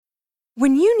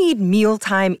When you need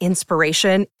mealtime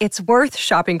inspiration, it's worth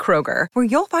shopping Kroger, where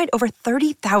you'll find over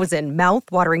 30,000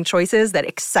 mouth-watering choices that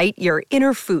excite your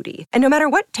inner foodie. And no matter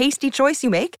what tasty choice you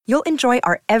make, you'll enjoy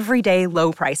our everyday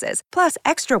low prices, plus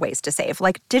extra ways to save,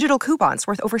 like digital coupons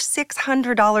worth over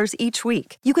 $600 each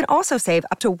week. You can also save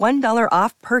up to $1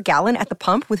 off per gallon at the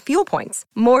pump with fuel points.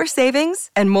 More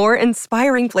savings and more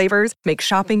inspiring flavors make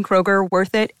shopping Kroger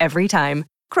worth it every time.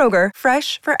 Kroger,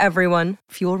 fresh for everyone.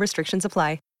 Fuel restrictions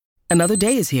apply. Another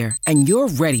day is here, and you're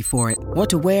ready for it. What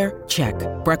to wear? Check.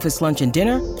 Breakfast, lunch, and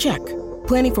dinner? Check.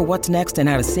 Planning for what's next and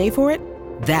how to save for it?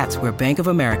 That's where Bank of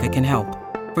America can help.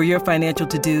 For your financial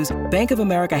to-dos, Bank of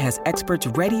America has experts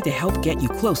ready to help get you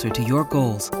closer to your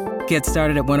goals. Get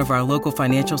started at one of our local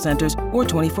financial centers or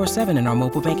 24/7 in our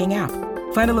mobile banking app.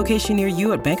 Find a location near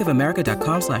you at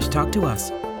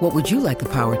bankofamerica.com/talktous. What would you like the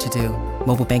power to do?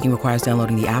 Mobile banking requires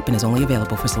downloading the app and is only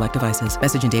available for select devices.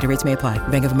 Message and data rates may apply.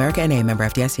 Bank of America N.A., member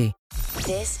FDIC.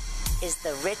 This is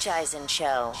The Rich Eisen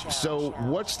Show. So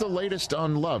what's the latest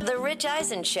on Love? The Rich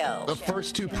Eisen Show. The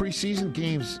first two preseason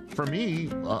games, for me,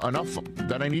 enough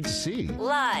that I need to see.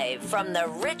 Live from The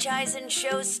Rich Eisen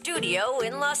Show studio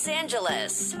in Los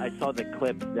Angeles. I saw the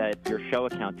clip that your show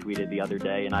account tweeted the other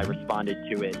day, and I responded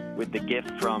to it with the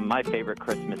gift from my favorite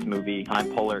Christmas movie,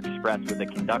 Time Polar Express, with the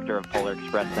conductor of Polar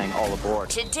Express saying, "All aboard."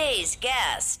 Today's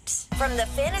guests from the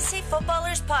Fantasy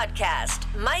Footballers Podcast,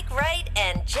 Mike Wright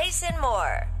and Jason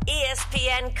Moore.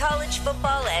 ESPN college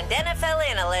football and NFL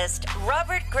analyst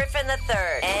Robert Griffin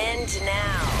III. And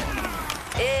now,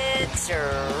 it's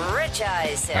Rich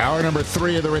Eisen. Hour number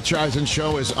 3 of the Rich Eisen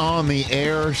Show is on the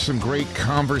air. Some great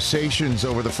conversations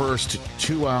over the first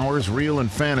 2 hours. Real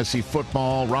and fantasy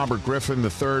football. Robert Griffin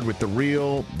III with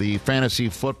the fantasy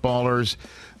footballers.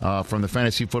 From the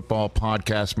Fantasy Football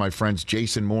Podcast, my friends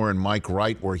Jason Moore and Mike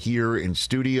Wright were here in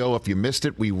studio. If you missed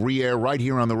it, we re-air right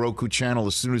here on the Roku channel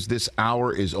as soon as this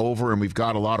hour is over, and we've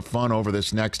got a lot of fun over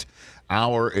this next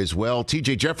hour as well.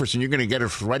 TJ Jefferson, you're going to get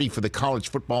us ready for the college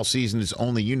football season as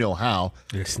only you know how,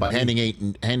 by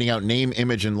handing out name,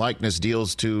 image, and likeness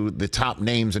deals to the top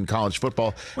names in college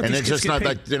football. Well, and it's just not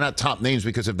that they're not top names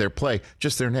because of their play,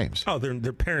 just their names. Oh,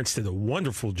 their parents did a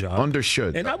wonderful job.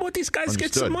 Understood. And I want these guys to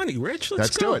get some money, Rich.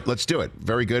 Let's go. Let's do it.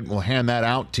 Very good. We'll hand that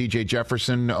out. TJ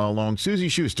Jefferson along Susie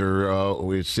Schuster,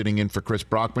 who is sitting in for Chris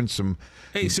Brockman.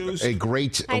 Hey, Suze. A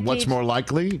great What's More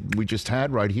Likely we just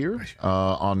had right here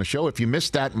on the show. If you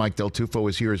missed that, Mike Del Tufo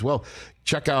is here as well.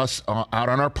 Check us out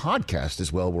on our podcast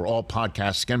as well, where all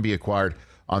podcasts can be acquired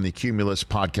on the Cumulus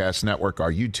Podcast Network,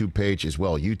 our YouTube page as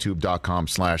well,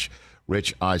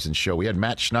 youtube.com/Rich Eisen Show. We had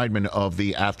Matt Schneidman of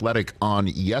The Athletic on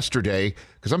yesterday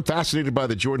because I'm fascinated by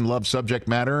the Jordan Love subject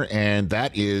matter, and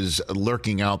that is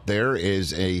lurking out there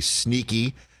is a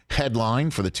sneaky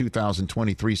headline for the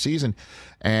 2023 season.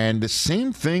 And the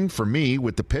same thing for me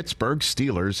with the Pittsburgh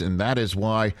Steelers, and that is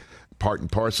why, part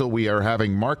and parcel, we are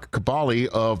having Mark Kaboly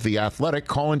of The Athletic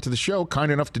call into the show,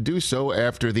 kind enough to do so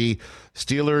after the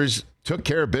Steelers took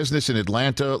care of business in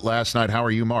Atlanta last night. How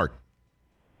are you, Mark?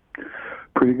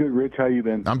 Pretty good, Rich. How you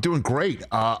been? I'm doing great.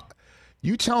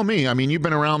 You tell me. I mean, you've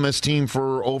been around this team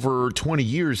for over 20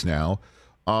 years now.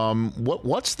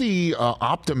 What's the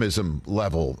optimism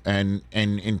level and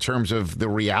in terms of the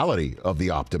reality of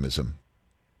the optimism?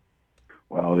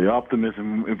 Well, the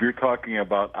optimism, if you're talking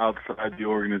about outside the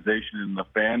organization and the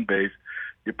fan base,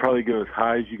 you probably go as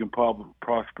high as you can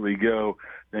possibly go,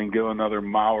 then go another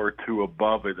mile or two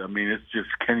above it. I mean, it's just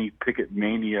Kenny Pickett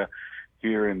mania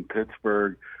here in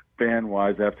Pittsburgh,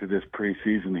 fan-wise, after this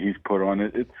preseason he's put on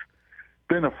it. It's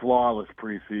been a flawless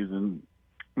preseason,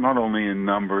 not only in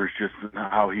numbers, just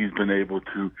how he's been able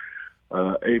to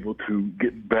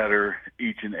get better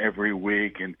each and every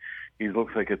week, and he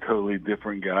looks like a totally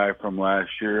different guy from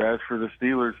last year. As for the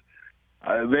Steelers,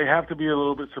 they have to be a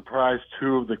little bit surprised,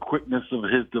 too, of the quickness of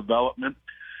his development.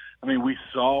 I mean, we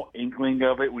saw inkling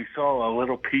of it. We saw a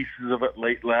little pieces of it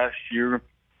late last year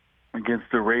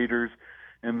against the Raiders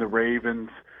and the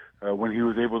Ravens when he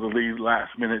was able to lead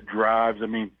last-minute drives. I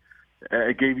mean,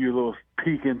 it gave you a little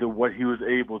peek into what he was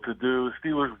able to do. The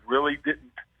Steelers really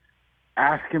didn't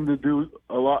ask him to do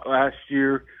a lot last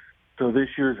year, so this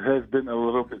year's has been a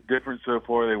little bit different so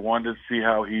far. They wanted to see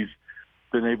how he's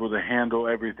been able to handle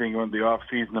everything on the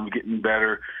offseason of getting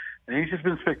better. And he's just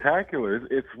been spectacular.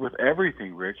 It's with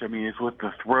everything, Rich. I mean, it's with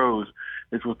the throws.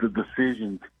 It's with the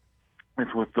decisions.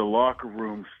 It's with the locker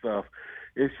room stuff.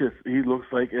 It's just he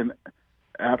looks like an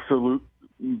absolute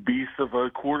beast of a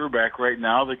quarterback right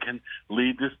now that can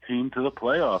lead this team to the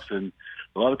playoffs. And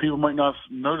a lot of people might not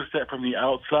notice that from the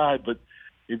outside, but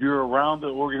if you're around the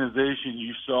organization,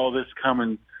 you saw this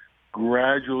coming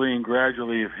gradually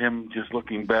of him just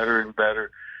looking better and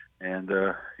better. And,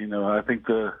 I think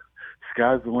the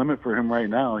sky's the limit for him right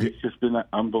now. He's just been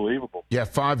unbelievable. Yeah,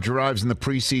 5 drives in the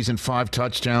preseason, 5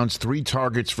 touchdowns, 3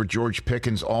 targets for George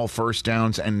Pickens, all first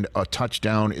downs, and a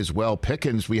touchdown as well.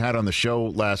 Pickens, we had on the show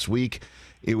last week.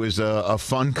 It was a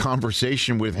fun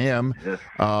conversation with him, yes.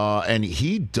 And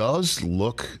he does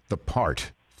look the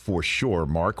part for sure.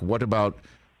 Mark, what about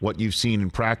what you've seen in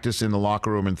practice, in the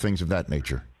locker room, and things of that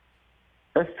nature?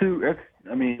 That's 2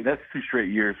 straight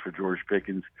years for George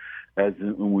Pickens. As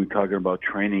when we're talking about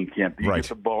training camp, you get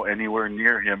the ball anywhere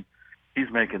near him,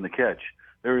 he's making the catch.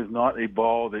 There is not a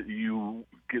ball that you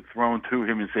get thrown to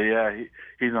him and say,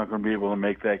 he's not going to be able to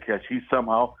make that catch. He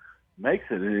somehow makes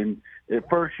it. And at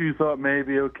first you thought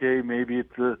maybe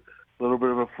it's a little bit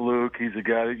of a fluke. He's a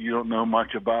guy that you don't know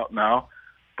much about now.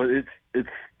 But it's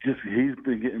just he's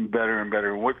been getting better and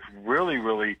better. What's really,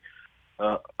 really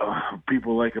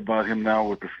people like about him now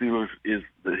with the Steelers is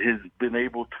that he's been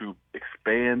able to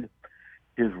expand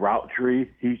his route tree.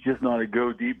 He's just not a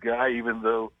go-deep guy, even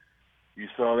though you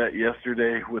saw that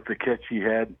yesterday with the catch he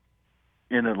had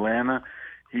in Atlanta.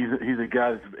 He's a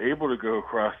guy that's able to go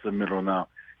across the middle now.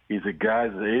 He's a guy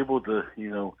that's able to,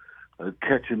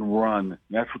 catch and run. And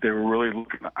that's what they were really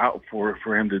looking out for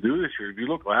him to do this year. If you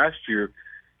look last year,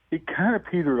 he kind of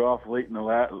petered off late in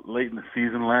the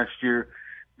season last year.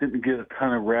 Didn't get a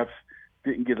ton of reps,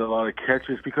 didn't get a lot of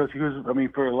catches because he was,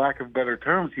 for lack of better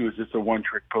terms, he was just a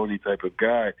one-trick pony type of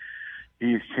guy.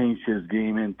 He has changed his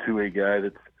game into a guy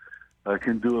that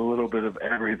can do a little bit of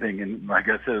everything. And like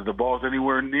I said, if the ball's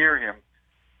anywhere near him,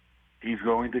 he's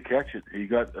going to catch it. He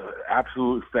got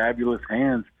absolute fabulous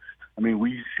hands.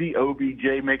 We see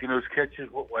OBJ making those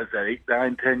catches, what was that, 8,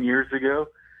 9, 10 years ago?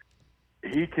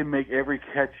 He can make every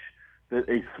catch that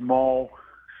a small,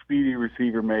 speedy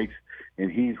receiver makes,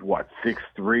 and he's,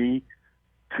 6'3",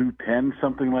 210,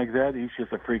 something like that. He's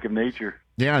just a freak of nature.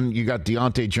 Yeah, and you got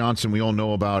Deontay Johnson. We all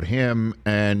know about him.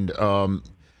 And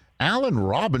Allen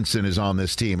Robinson is on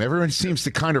this team. Everyone seems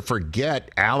to kind of forget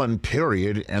Allen,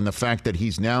 period, and the fact that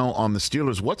he's now on the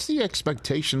Steelers. What's the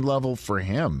expectation level for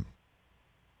him?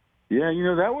 Yeah,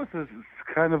 that was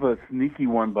kind of a sneaky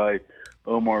one by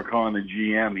Omar Khan, the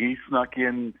GM. He snuck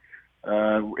in,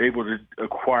 able to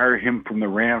acquire him from the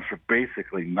Rams for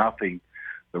basically nothing.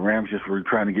 The Rams just were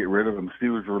trying to get rid of him.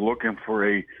 Steelers were looking for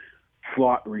a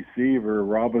slot receiver.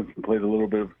 Robinson played a little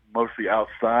bit of mostly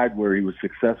outside where he was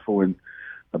successful in,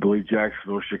 I believe,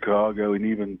 Jacksonville, Chicago, and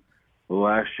even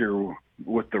last year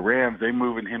with the Rams, they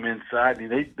moving him inside.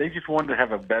 They just wanted to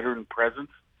have a veteran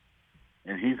presence,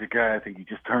 and he's a guy, I think he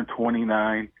just turned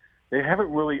 29. They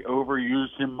haven't really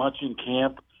overused him much in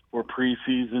camp or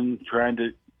preseason, trying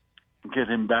to get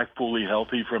him back fully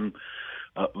healthy from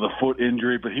the foot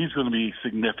injury, but he's going to be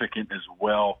significant as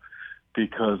well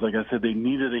because, like I said, they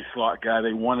needed a slot guy.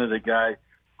 They wanted a guy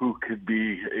who could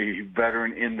be a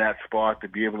veteran in that spot to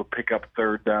be able to pick up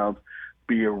third downs,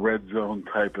 be a red zone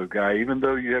type of guy. Even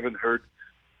though you haven't heard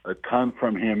a ton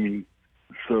from him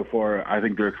so far, I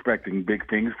think they're expecting big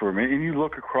things for him. And you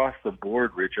look across the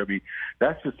board, Rich,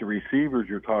 that's just the receivers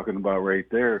you're talking about right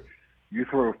there. You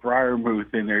throw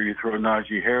Freiermuth in there, you throw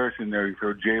Najee Harris in there, you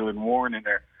throw Jalen Warren in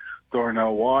there,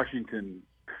 Darnell Washington,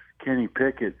 Kenny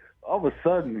Pickett. All of a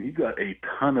sudden, you got a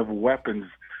ton of weapons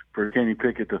for Kenny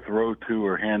Pickett to throw to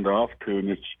or hand off to,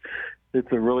 and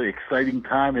it's a really exciting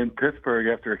time in Pittsburgh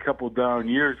after a couple down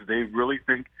years. They really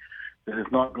think that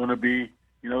it's not going to be,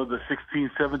 the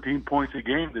 16, 17 points a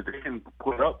game, that they can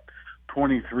put up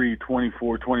 23,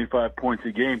 24, 25 points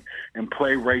a game and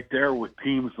play right there with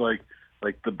teams like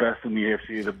the best in the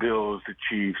AFC, the Bills, the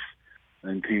Chiefs,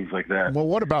 and teams like that. Well,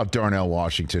 what about Darnell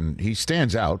Washington? He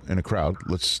stands out in a crowd.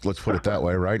 Let's put it that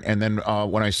way, right? And then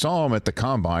when I saw him at the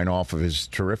Combine off of his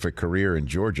terrific career in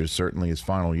Georgia, certainly his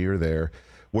final year there,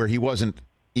 where he wasn't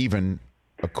even,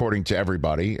 according to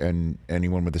everybody and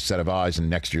anyone with a set of eyes, and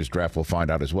next year's draft will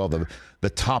find out as well, the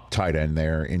top tight end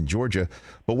there in Georgia.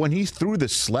 But when he threw the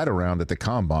sled around at the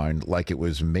Combine like it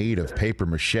was made of paper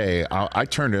mache, I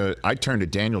turned to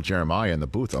Daniel Jeremiah in the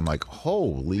booth. I'm like,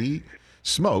 holy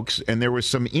smokes. And there was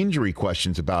some injury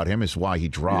questions about him as why he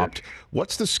dropped. Yes.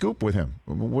 What's the scoop with him?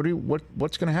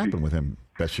 What's going to happen with him?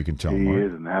 Best you can tell. He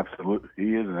is an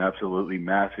absolutely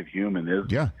massive human, isn't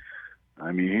he? Yeah.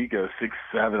 He goes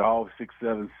 6'7", all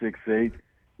 6'7", 6'8".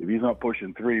 If he's not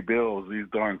pushing 3 bills, he's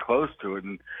darn close to it.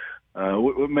 And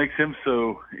what makes him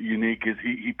so unique is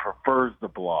he prefers the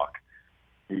block.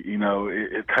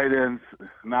 Tight ends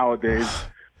nowadays,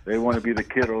 they want to be the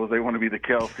Kittles, they want to be the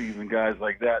Kelce's and guys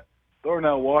like that.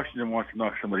 Darnell Washington wants to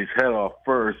knock somebody's head off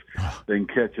first, then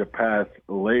catch a pass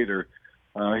later.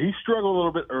 He struggled a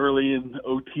little bit early in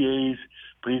OTAs,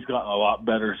 but he's gotten a lot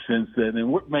better since then.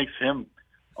 And what makes him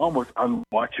almost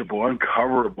unwatchable,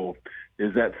 uncoverable,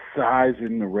 is that size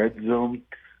in the red zone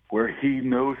where he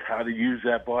knows how to use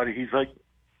that body. He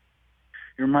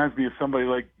reminds me of somebody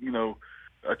like,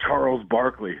 Charles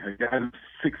Barkley, a guy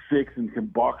who's 6'6" and can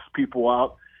box people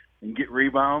out and get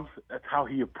rebounds. That's how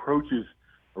he approaches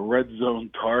a red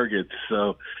zone target.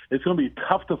 So it's going to be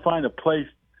tough to find a place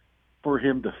for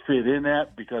him to fit in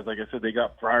at because, like I said, they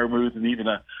got Freiermuth and even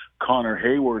a Connor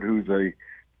Hayward, who's a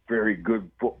very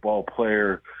good football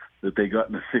player that they got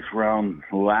in the 6th round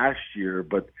last year.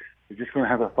 But they're just going to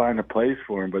have to find a place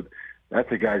for him. But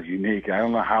that's a guy's unique. I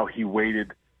don't know how he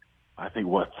waited, I think,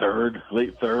 late third,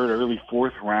 early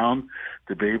 4th round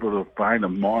to be able to find a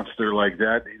monster like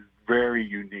that. Is very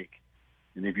unique.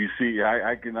 And if you see,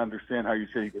 I can understand how you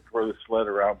say you could throw the sled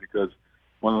around because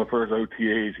one of the first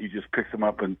OTAs, he just picks him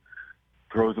up and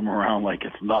throws him around like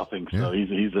it's nothing. So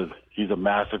he's a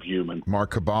massive human.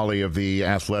 Mark Kaboly of The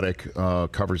Athletic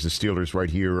covers the Steelers right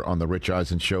here on the Rich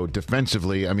Eisen Show.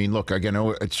 Defensively, I mean, look, I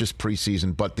know it's just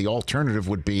preseason, but the alternative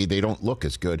would be they don't look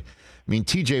as good. I mean,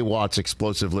 T.J. Watt's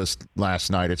explosive list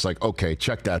last night, it's like, okay,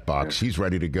 check that box. He's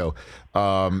ready to go.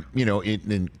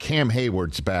 And Cam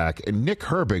Hayward's back. And Nick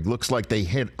Herbig looks like they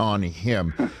hit on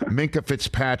him. Minkah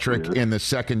Fitzpatrick in the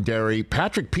secondary.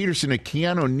 Patrick Peterson and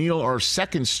Keanu Neal are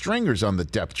second stringers on the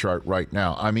depth chart right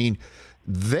now. I mean,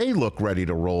 they look ready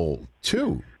to roll,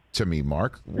 too, to me,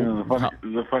 Mark.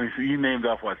 The funny thing, you named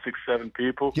off, 6, 7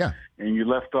 people? Yeah. And you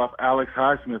left off Alex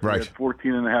Highsmith, who had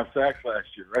 14 and a half sacks last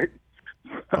year, right?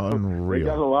 Unreal. They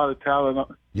got a lot of talent.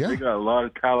 They got a lot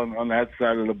of talent on that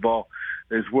side of the ball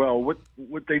as well. What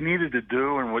they needed to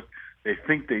do and what they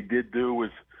think they did do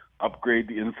was upgrade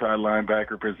the inside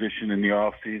linebacker position in the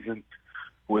offseason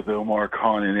with Omar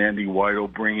Khan and Andy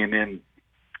Weidel bringing in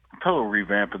total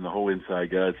revamping the whole inside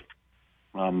guys.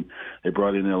 They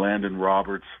brought in Landon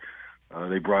Roberts.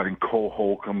 They brought in Cole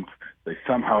Holcomb. They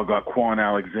somehow got Quan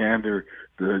Alexander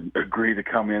to agree to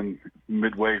come in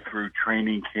midway through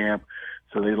training camp.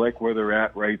 So they like where they're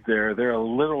at right there. They're a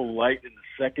little light in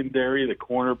the secondary, the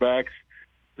cornerbacks,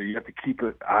 so you have to keep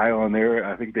an eye on there.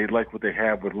 I think they like what they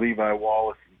have with Levi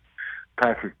Wallace and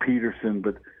Patrick Peterson,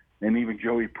 and even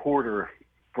Joey Porter,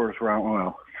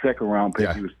 second round pick.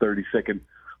 Yeah. He was 32nd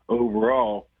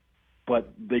overall,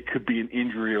 but they could be an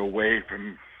injury away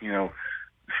from,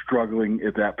 struggling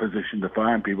at that position to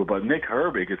find people. But Nick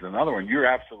Herbig is another one. You're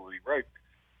absolutely right.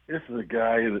 This is a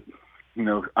guy that,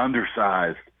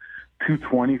 undersized,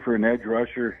 220 for an edge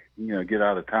rusher, get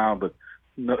out of town. But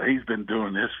no, he's been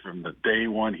doing this from the day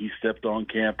one he stepped on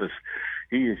campus.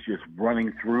 He is just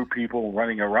running through people,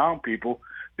 running around people.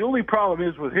 The only problem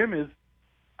is with him is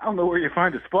I don't know where you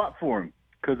find a spot for him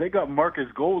because they got Marcus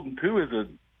Golden, too, as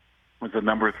a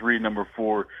number 3, number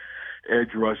 4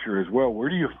 edge rusher as well. Where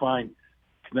do you find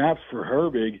snaps for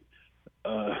Herbig?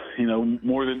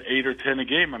 More than 8 or 10 a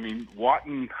game. I mean, Watt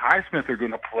and Highsmith are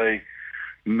going to play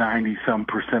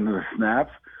 90-some% of the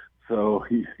snaps. So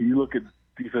you look at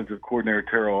defensive coordinator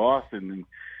Terrell Austin, and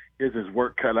he has his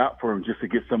work cut out for him just to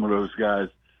get some of those guys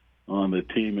on the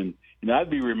team. And I'd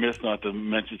be remiss not to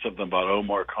mention something about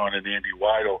Omar Khan and Andy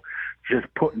Weidel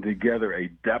just putting together a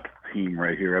depth team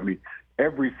right here. I mean,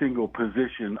 every single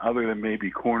position other than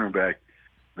maybe cornerback,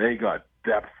 they got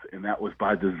depth, and that was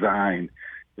by design.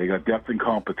 They got depth in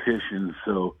competition.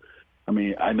 So, I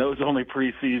mean, I know it's only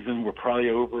preseason. We're probably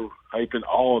overhyping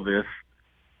all of this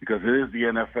because it is the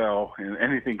NFL and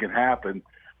anything can happen.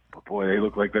 But, boy, they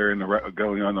look like they're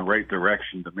going on the right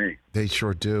direction to me. They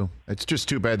sure do. It's just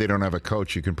too bad they don't have a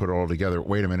coach who can put it all together.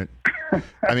 Wait a minute.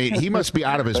 I mean, he must be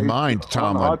out of his mind,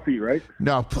 Tomlin. On the hot seat, right?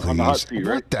 No, please. On the hot seat,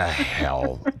 right? What the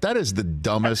hell? That is the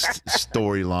dumbest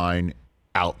storyline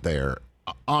out there.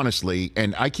 Honestly,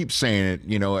 and I keep saying it,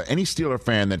 any Steeler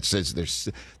fan that says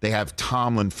they have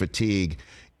Tomlin fatigue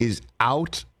is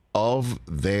out of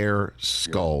their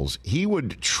skulls. He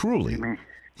would truly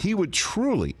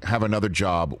have another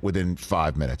job within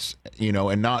 5 minutes,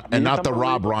 and not the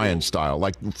Rob Ryan style,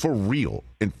 like for real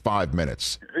in 5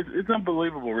 minutes. It's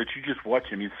unbelievable, Rich. You just watch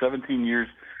him. He's 17 years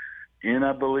in,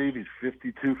 I believe. He's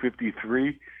 52,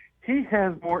 53. He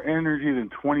has more energy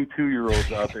than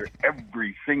 22-year-olds out there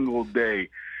every single day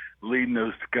leading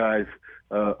those guys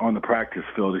on the practice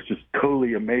field. It's just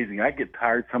totally amazing. I get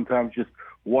tired sometimes just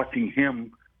watching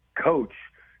him coach,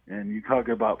 and you talk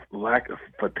about lack of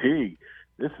fatigue.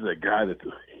 This is a guy that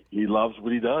he loves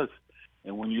what he does.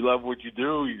 And when you love what you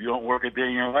do, you don't work a day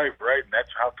in your life, right? And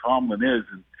that's how Tomlin is.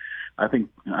 And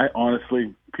I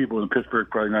honestly, people in Pittsburgh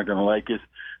probably not going to like it,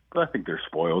 but I think they're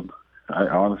spoiled. I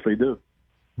honestly do.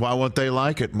 Why won't they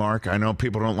like it, Mark? I know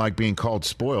people don't like being called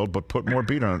spoiled, but put more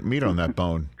meat on that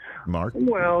bone, Mark.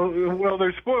 Well,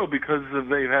 they're spoiled because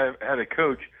they've had a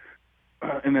coach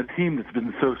and a team that's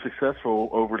been so successful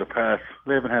over the past,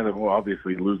 they haven't had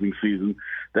obviously losing season.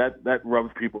 That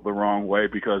rubs people the wrong way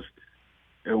because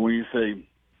when you say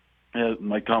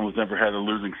Mike Tomlin's never had a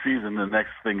losing season, the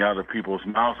next thing out of people's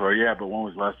mouths are, yeah, but when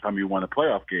was the last time you won a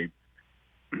playoff game?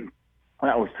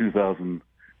 That was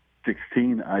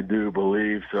 2016, I do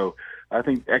believe. So I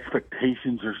think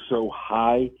expectations are so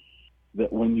high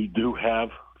that when you do have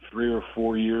 3 or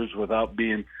 4 years without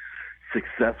being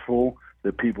successful,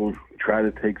 that people try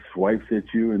to take swipes at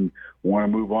you and want to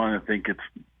move on and think it's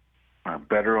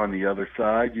better on the other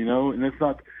side, And it's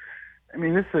not. I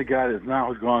mean, this is a guy that's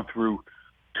now gone through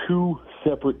 2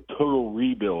 separate total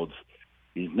rebuilds.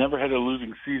 He's never had a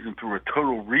losing season through a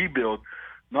total rebuild.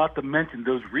 Not to mention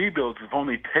those rebuilds have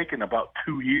only taken about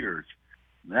 2 years.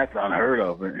 That's unheard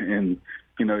of, and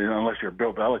unless you're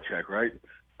Bill Belichick, right?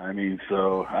 I mean,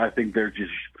 so I think they're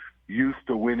just used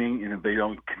to winning, and if they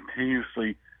don't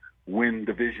continuously win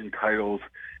division titles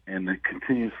and they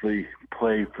continuously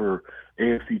play for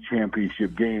AFC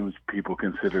championship games, people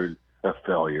consider a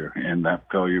failure, and that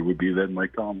failure would be then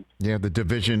Mike Tomlin. Yeah, the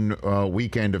division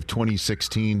weekend of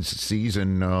 2016's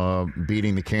season,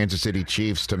 beating the Kansas City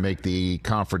Chiefs to make the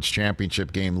conference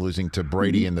championship game, losing to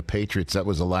Brady and the Patriots. That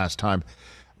was the last time.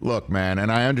 Look, man,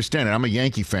 and I understand it. I'm a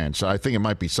Yankee fan, so I think it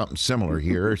might be something similar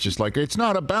here. It's just like, it's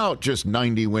not about just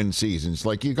 90-win seasons.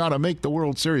 Like, you got to make the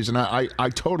World Series, and I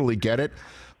totally get it.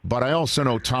 But I also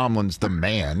know Tomlin's the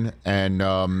man, and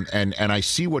I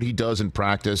see what he does in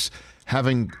practice.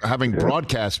 Having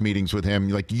broadcast meetings with him,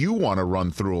 like, you want to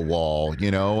run through a wall,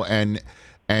 and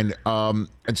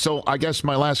so I guess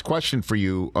my last question for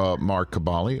you, Mark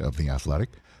Kaboly of The Athletic.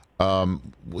 Why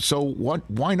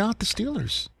not the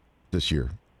Steelers this year?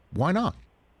 Why not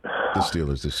the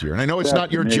Steelers this year? And I know it's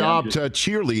not your job to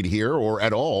cheerlead here or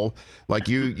at all. Like,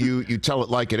 you tell it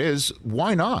like it is.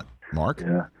 Why not, Mark?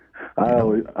 Yeah, I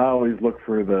always look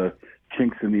for the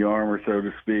chinks in the armor, so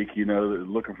to speak.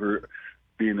 Looking for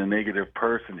being a negative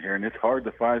person here, and it's hard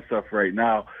to find stuff right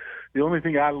now. The only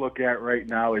thing I look at right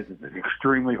now is it's an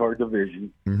extremely hard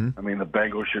division. Mm-hmm. I mean, the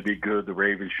Bengals should be good, the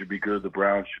Ravens should be good, the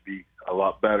Browns should be a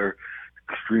lot better.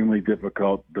 Extremely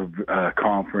difficult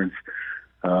conference.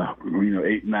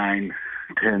 8, 9,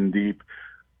 10 deep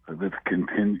that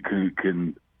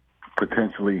can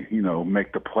potentially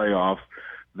make the playoffs.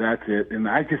 That's it, and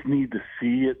I just need to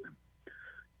see it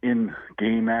in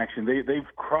game action. They've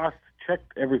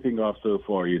checked everything off so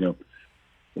far. The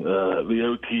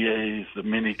OTAs, the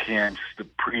mini camps, the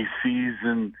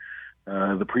preseason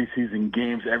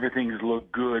games. Everything's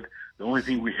looked good. The only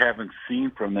thing we haven't seen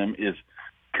from them is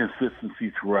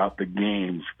consistency throughout the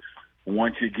games.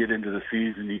 Once you get into the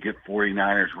season, you get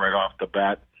 49ers right off the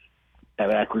bat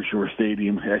at Acrisure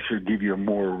Stadium. That should give you a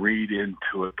more read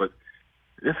into it. But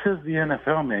this is the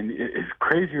NFL, man. It's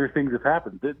crazier things have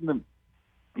happened. Didn't the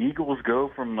Eagles go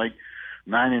from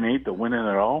 9-8 to winning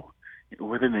it all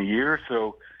within a year?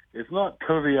 So it's not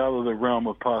totally out of the realm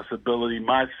of possibility.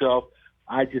 Myself,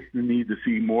 I just need to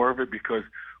see more of it, because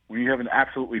when you have an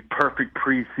absolutely perfect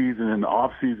preseason and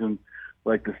offseason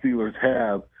like the Steelers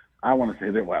have, I want to say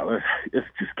that, wow, this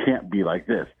just can't be like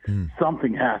this.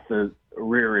 Something has to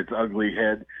rear its ugly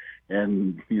head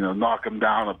and, knock them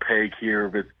down a peg here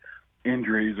if it's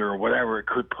injuries or whatever it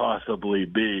could possibly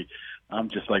be. I'm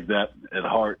just like that at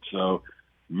heart. So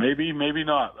maybe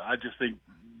not. I just think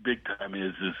big time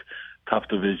is tough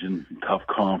division, tough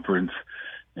conference,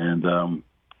 and a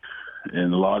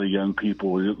lot of young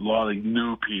people, a lot of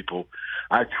new people.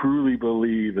 I truly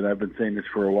believe, and I've been saying this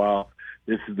for a while,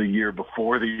 this is the year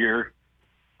before the year.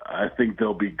 I think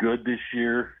they'll be good this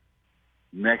year.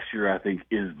 Next year, I think,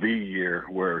 is the year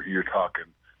where you're talking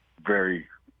very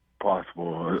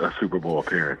possible a Super Bowl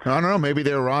appearance. I don't know. Maybe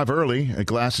they arrive early. A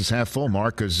glass is half full,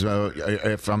 Mark, because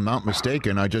if I'm not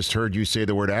mistaken, I just heard you say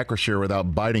the word Acrisure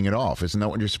without biting it off. Isn't that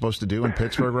what you're supposed to do in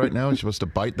Pittsburgh right now? You're supposed to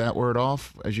bite that word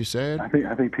off, as you say it? I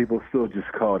think people still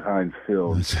just call it Heinz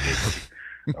Field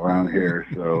around here.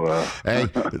 So hey,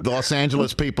 the Los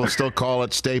Angeles people still call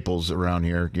it Staples around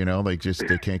here.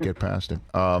 They can't get past it.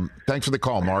 Thanks for the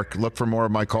call, Mark. Look for more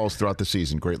of my calls throughout the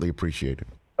season. Greatly appreciate it.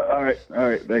 All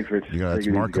right. Thanks, Rich. That's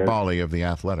Mark Kaboly of The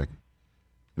Athletic.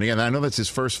 And again, I know that's his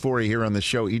first foray here on the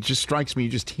show. He just strikes me, you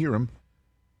just hear him.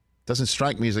 Doesn't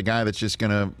strike me as a guy that's just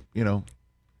going to,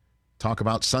 talk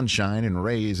about sunshine and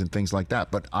rays and things like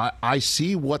that. But I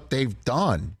see what they've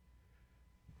done.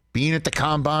 Being at the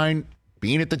combine,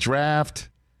 being at the draft,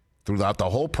 throughout the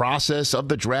whole process of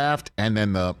the draft, and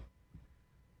then the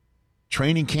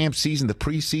training camp season, the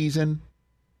preseason.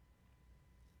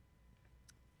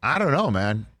 I don't know,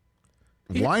 man.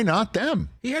 Why not them?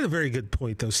 He had a very good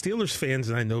point, though. Steelers fans,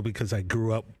 and I know because I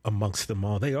grew up amongst them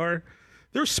all, they are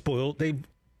they're spoiled. They've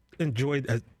enjoyed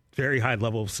a very high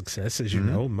level of success, as you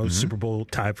know, most Super Bowl,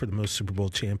 tied for the most Super Bowl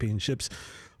championships.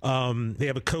 They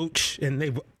have a coach, and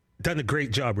they've done a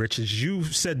great job, Rich. As you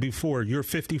said before, you're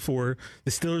 54.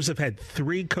 The Steelers have had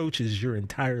 3 coaches your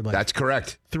entire life. That's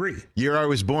correct. 3. Year I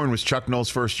was born was Chuck Noll's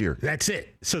first year. That's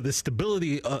it. So the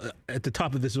stability at the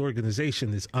top of this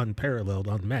organization is unparalleled,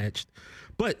 unmatched.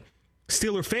 But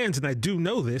Steeler fans, and I do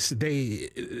know this, they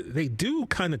do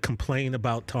kind of complain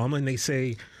about Tomlin. They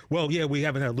say, well, yeah, we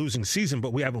haven't had a losing season,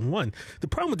 but we haven't won. The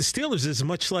problem with the Steelers is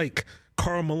much like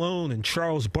Karl Malone and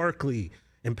Charles Barkley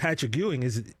and Patrick Ewing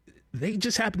is they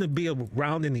just happen to be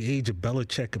around in the age of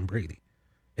Belichick and Brady.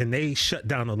 And they shut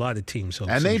down a lot of teams.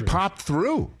 And they popped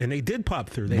through. And they did pop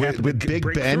through. They with Big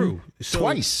Ben through.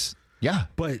 twice. Yeah.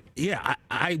 But, yeah,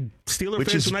 I Steeler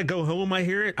fans, when I go home, I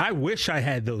hear it. I wish I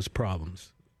had those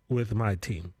problems with my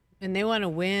team. And they want to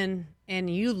win.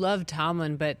 And you love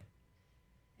Tomlin, but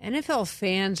NFL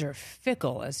fans are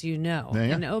fickle, as you know. Yeah.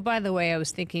 And, oh, by the way, I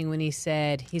was thinking when he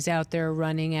said he's out there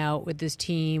running out with this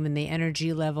team and the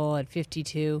energy level at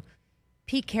 52,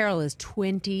 Pete Carroll is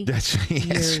 20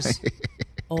 years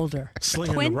older.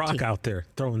 Slinging the rock out there,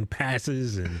 throwing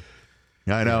passes. And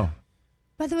yeah, I know.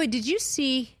 By the way, did you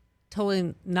see,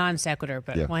 totally non sequitur,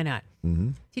 but why not? Mm-hmm.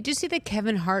 Did you see that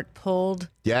Kevin Hart pulled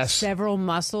several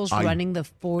muscles running the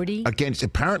 40?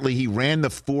 Apparently he ran the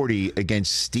 40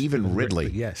 against Stephen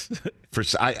Ridley. Yes.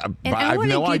 I have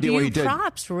no idea what he did.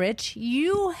 Props, Rich.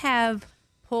 You have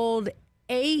pulled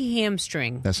a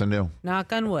hamstring. Yes, I knew.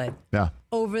 Knock on wood. Yeah.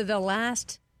 Over the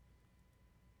last,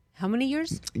 how many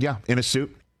years? Yeah, in a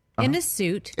suit. In a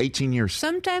suit. 18 years.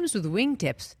 Sometimes with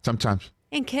wingtips. Sometimes.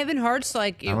 And Kevin Hart's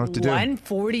like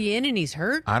 140 in and he's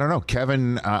hurt? I don't know.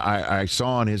 Kevin, I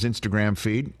saw on his Instagram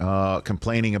feed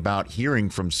complaining about hearing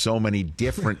from so many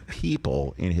different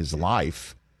people in his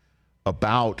life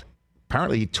about,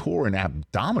 apparently he tore an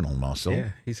abdominal muscle.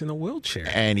 Yeah, he's in a wheelchair.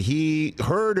 And he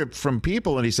heard it from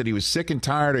people, and he said he was sick and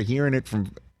tired of hearing it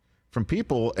from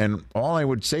people. And all I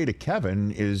would say to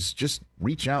Kevin is just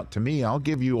reach out to me. I'll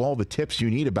give you all the tips you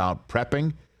need about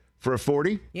prepping for a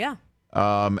 40. Yeah.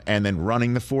 And then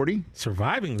running the 40.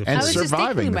 Surviving the 40. I was just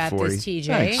thinking about this,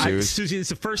 TJ. Thanks, Susie, it's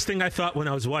the first thing I thought when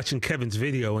I was watching Kevin's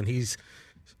video, and he's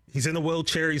in a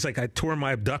wheelchair. He's like, I tore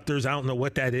my abductors. I don't know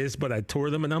what that is, but I tore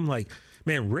them. And I'm like,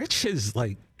 man, Rich is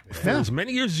like, for as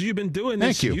many years as you've been doing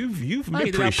this, you've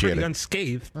made it out pretty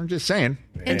unscathed. I'm just saying.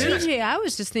 And TJ, I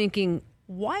was just thinking,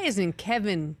 why isn't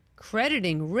Kevin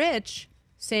crediting Rich,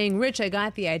 saying, Rich, I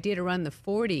got the idea to run the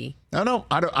 40? No,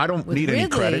 I don't need any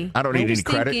credit. I don't need any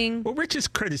credit. Well, Rich's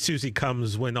credit, Susie,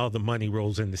 comes when all the money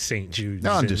rolls into St. Jude's.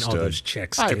 No, understood. And all those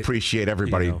checks. I appreciate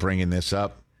everybody bringing this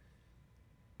up.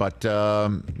 But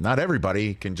not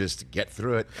everybody can just get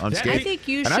through it unscathed. I think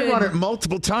you should. And I run it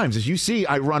multiple times. As you see,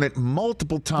 I run it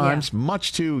multiple times,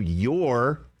 much to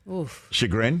your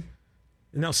chagrin.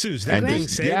 Now, Suze, that being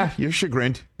said, you're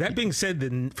chagrined. That being said,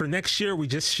 then for next year, we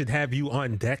just should have you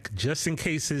on deck just in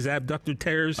case his abductor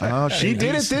tears. She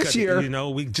did it this year. You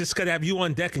know, we just got to have you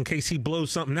on deck in case he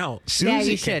blows something out.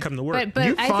 Susie can't come to work. But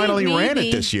you finally ran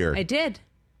it this year. I did.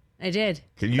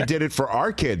 You did it for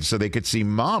our kids so they could see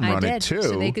Mom run it too.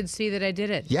 So they could see that I did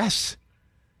it. Yes.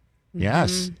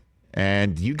 Yes.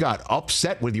 And you got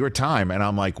upset with your time, and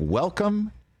I'm like,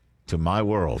 welcome to my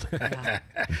world.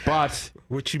 But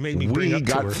which you made me bring up we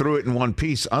got to her. through it in one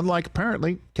piece, unlike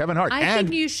apparently Kevin Hart. I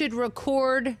think you should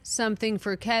record something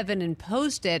for Kevin and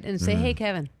post it and say, hey,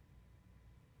 Kevin.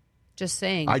 Just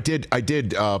saying. I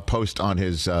did post on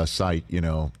his site,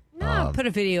 No, put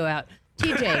a video out.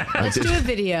 TJ, let's do a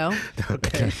video.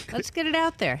 Okay. Let's get it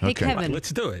out there. Hey, Kevin. Let's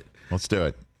do it. Let's do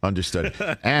it. Understood.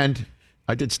 And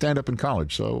I did stand up in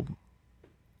college, so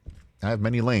I have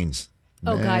many lanes.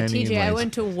 Oh, God, TJ, I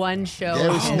went to one show.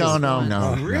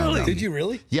 No. Really? No. Did you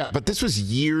really? Yeah, but this was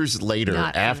years later,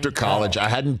 after college. I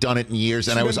hadn't done it in years,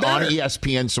 and I was on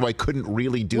ESPN, so I couldn't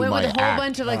really do my with a whole act.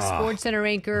 bunch of Sports Center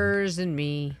anchors and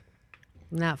me.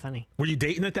 Not funny. Were you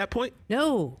dating at that point?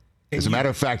 No. As a matter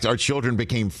of fact, our children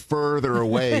became further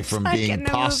away from being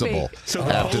possible so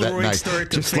after the that Polaroid night.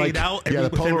 started to fade out. Yeah, the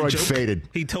Polaroid faded.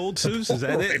 He told Suze, is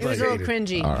that it? It was a little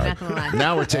cringy. All right. Not gonna lie.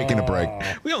 Now we're taking a break.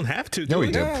 We don't have to. No,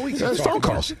 we do. No, we can There's talk phone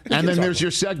about calls. it. And then there's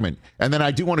your segment. And then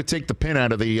I do want to take the pin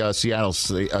out of the Seattle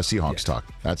Seahawks talk.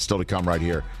 That's still to come right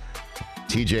here.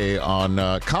 TJ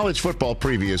on college football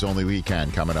previews only we can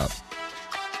coming up.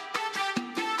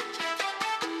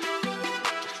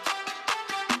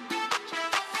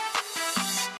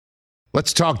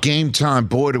 Let's talk Game Time.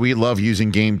 Boy, do we love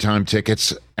using Game Time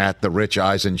tickets at the Rich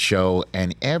Eisen Show,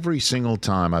 and every single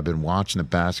time I've been watching the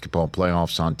basketball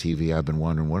playoffs on TV, I've been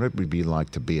wondering what it would be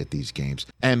like to be at these games.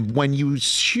 And when you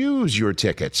choose your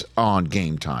tickets on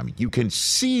Game Time, you can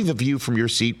see the view from your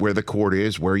seat where the court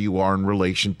is, where you are in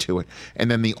relation to it, and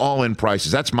then the all-in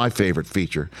prices. That's my favorite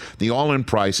feature. The all-in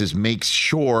prices makes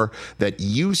sure that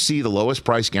you see the lowest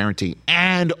price guarantee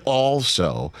and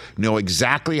also know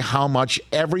exactly how much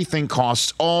everything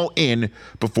costs all in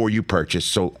before you purchase.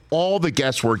 So all the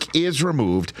guesswork is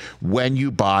removed when you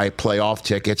buy playoff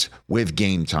tickets with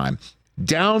Game Time.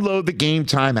 Download the Game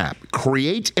Time app,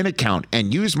 create an account,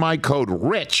 and use my code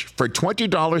RICH for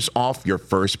 $20 off your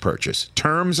first purchase.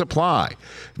 Terms apply.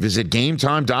 Visit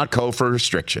GameTime.co for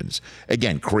restrictions.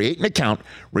 Again, create an account,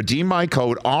 redeem my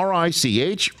code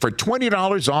RICH for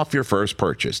 $20 off your first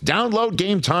purchase. Download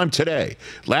Game Time today.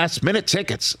 Last minute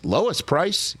tickets, lowest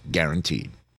price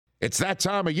guaranteed. It's that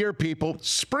time of year, people.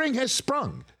 Spring has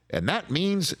sprung, and that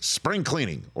means spring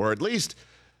cleaning, or at least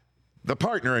the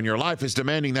partner in your life is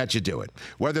demanding that you do it.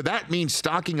 Whether that means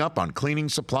stocking up on cleaning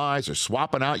supplies or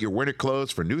swapping out your winter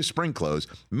clothes for new spring clothes,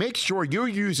 make sure you're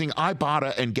using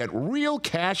Ibotta and get real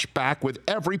cash back with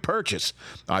every purchase.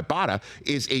 Ibotta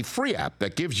is a free app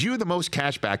that gives you the most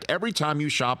cash back every time you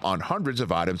shop on hundreds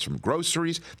of items, from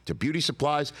groceries to beauty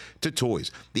supplies to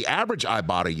toys. The average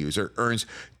Ibotta user earns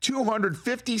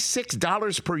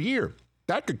 $256 per year.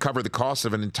 That could cover the cost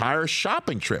of an entire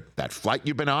shopping trip, that flight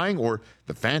you've been eyeing, or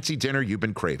the fancy dinner you've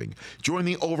been craving. Join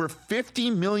the over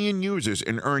 50 million users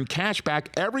and earn cash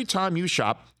back every time you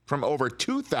shop from over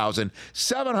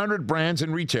 2,700 brands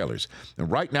and retailers.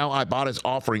 And right now, Ibotta is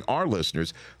offering our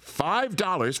listeners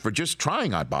 $5 for just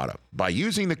trying Ibotta by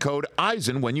using the code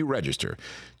EISEN when you register.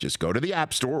 Just go to the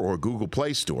App Store or Google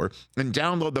Play Store and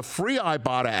download the free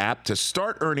Ibotta app to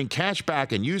start earning cash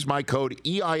back and use my code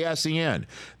EISEN.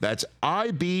 That's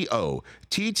IBOTTA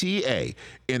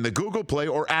in the Google Play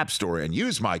or App Store and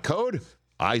use my code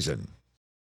EISEN.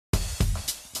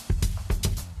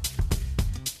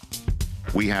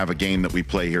 We have a game that we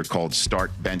play here called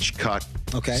Start, Bench, Cut.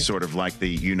 Okay. Sort of like the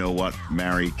you know what,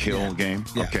 marry, kill game.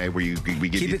 Yeah. Okay, where we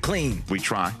give Keep you, it clean. We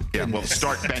try. Yeah. Well,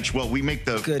 start, bench. Well, we make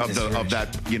of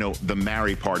that. You know, the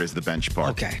marry part is the bench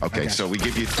part. Okay. Okay. So we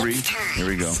give you three. Here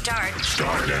we go.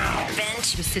 Start now.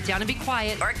 Bench. Just sit down and be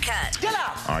quiet. Or cut. Get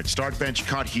out. All right. Start, bench,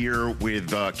 cut here with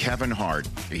Kevin Hart.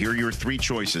 Here are your three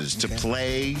choices to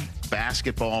play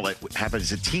basketball. Have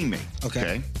as a teammate.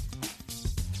 Okay.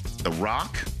 The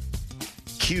Rock,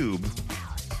 Cube,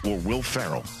 or Will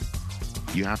Ferrell.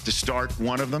 You have to start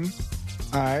one of them.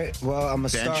 All right. Well, I'm going to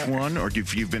start. Bench one, or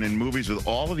you've been in movies with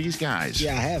all of these guys.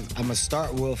 Yeah, I have. I'm going to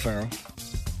start Will Ferrell.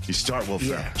 You start Will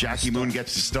Ferrell. Yeah, Jackie Moon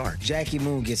gets to start. Jackie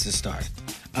Moon gets to start.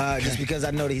 Just because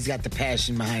I know that he's got the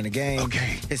passion behind the game.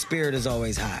 Okay. His spirit is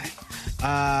always high.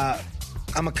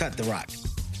 I'm going to cut The Rock.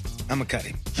 I'm going to cut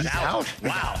him. He's out?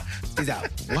 Wow. He's out.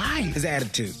 Why? His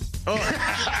attitude.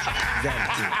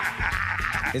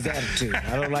 His attitude.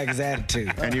 I don't like his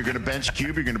attitude. And you're going to bench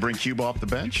Cube? You're going to bring Cube off the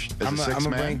bench as I'm a sixth going to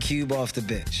man? bring Cube off the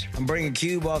bench. I'm bringing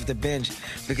Cube off the bench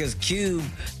because Cube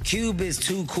is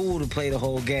too cool to play the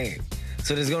whole game.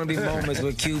 So there's going to be moments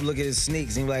where Cube look at his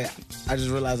sneaks and he's like, I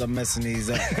just realized I'm messing these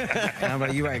up. And I'm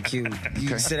like, you're right, Cube. You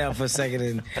can sit down for a second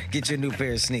and get your new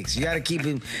pair of sneaks. You got to keep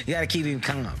him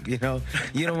calm, you know?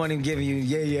 You don't want him giving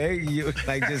you,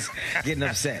 like just getting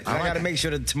upset. So I got to make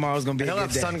sure that tomorrow's going to be a good day. He'll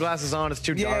have sunglasses on. It's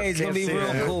too dark. Yeah, he's going to be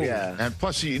real cool. Yeah. And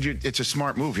plus, it's a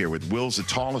smart move here with Will's the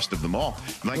tallest of them all.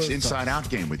 He likes inside-out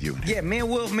game with you. Yeah, me and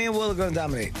Will are going to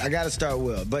dominate. I got to start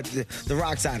Will. But the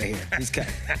Rock's out of here. He's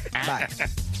cut. Bye.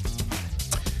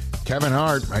 Kevin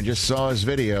Hart, I just saw his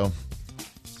video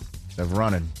of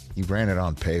running. He ran it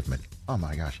on pavement. Oh,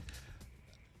 my gosh.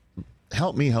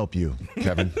 Help me help you,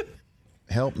 Kevin.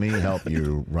 Help me help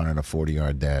you running a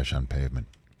 40-yard dash on pavement.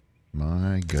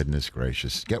 My goodness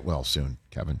gracious. Get well soon,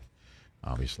 Kevin,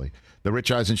 obviously. The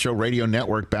Rich Eisen Show Radio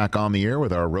Network back on the air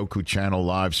with our Roku channel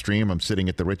live stream. I'm sitting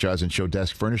at the Rich Eisen Show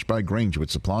desk furnished by Grainger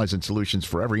with supplies and solutions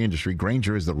for every industry.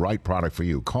 Grainger is the right product for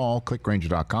you. Call, click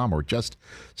Grainger.com, or just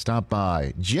stop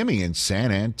by. Jimmy in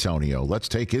San Antonio. Let's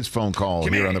take his phone call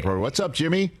here on the program. What's up,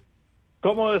 Jimmy?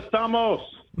 ¿Cómo estamos?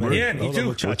 Yeah,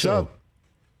 you too. What's up?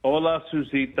 Hola,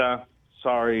 Susita.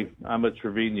 Sorry, I'm a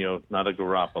Trevino, not a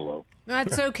Garoppolo.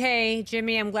 That's okay,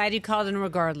 Jimmy. I'm glad you called in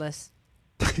regardless.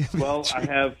 Well, I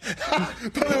have...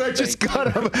 By the way, I just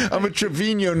got I'm a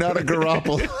Trevino, not a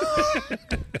Garoppolo.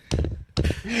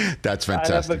 That's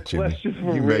fantastic, Jimmy. I have a question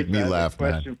for You Rick. make me laugh,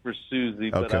 man. I have a question for Susie,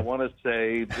 but Okay. I want to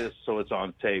say this so it's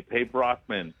on tape. Hey,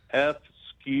 Brockman, F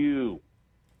skew.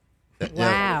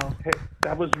 Wow. Hey,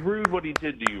 that was rude what he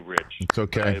did to you, Rich. It's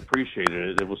okay. I appreciated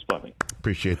it. It was funny.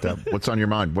 Appreciate that. What's on your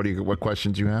mind? What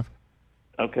questions do you have?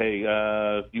 Okay,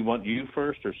 you want you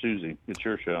first or Susie? It's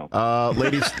your show.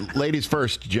 Ladies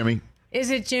first, Jimmy.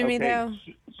 Is it Jimmy, though?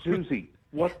 Susie,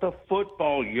 what the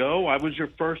football, yo? I was your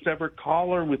first ever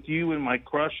caller with you and my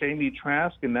crush, Amy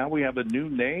Trask, and now we have a new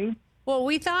name? Well,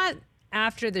 we thought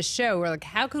after the show, we're like,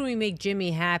 how can we make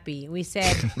Jimmy happy? We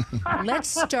said, let's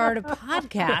start a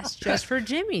podcast just for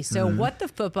Jimmy. So What the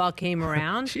Football came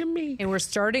around. Jimmy. And we're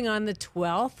starting on the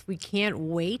 12th. We can't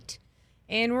wait.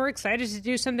 And we're excited to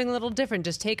do something a little different.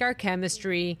 Just take our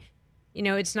chemistry. You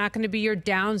know, it's not going to be your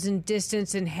downs and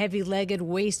distance and heavy-legged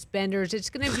waist benders. It's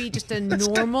going to be just a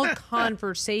normal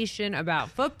conversation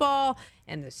about football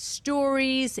and the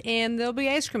stories, and there'll be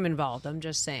ice cream involved. I'm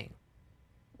just saying.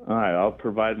 All right, I'll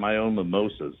provide my own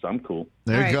mimosas. I'm cool.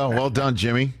 There you go. Well done,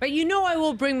 Jimmy. But you know I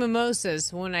will bring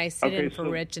mimosas when I sit in for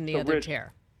Rich in the other Rich,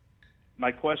 chair.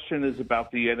 My question is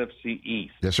about the NFC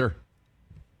East. Yes, sir.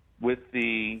 With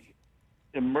the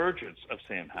emergence of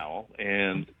Sam Howell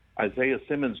and Isaiah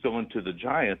Simmons going to the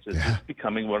Giants, is this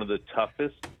becoming one of the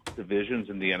toughest divisions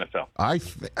in the NFL?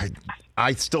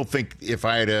 I still think if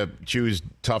I had to choose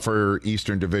tougher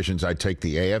Eastern divisions, I'd take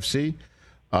the AFC.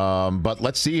 But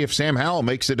let's see if Sam Howell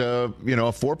makes it a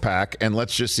 4-pack, and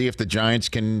let's just see if the Giants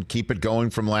can keep it going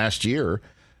from last year.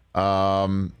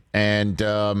 I'm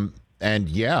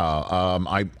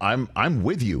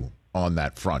with you on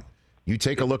that front. You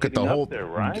take a look at the whole. There,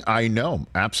 right? I know,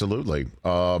 absolutely.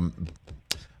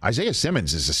 Isaiah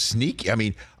Simmons is a sneaky. I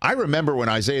mean, I remember when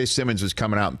Isaiah Simmons was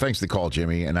coming out, and thanks for the call,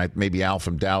 Jimmy, and maybe Al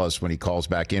from Dallas, when he calls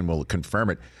back in, will confirm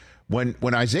it. When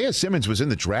Isaiah Simmons was in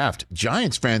the draft,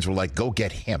 Giants fans were like, go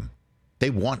get him. They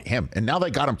want him. And now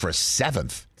they got him for a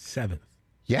 7th. 7th.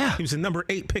 Yeah. He was the number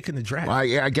 8 pick in the draft.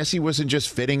 I guess he wasn't just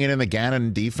fitting in the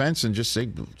Gannon defense and just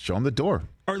show him the door.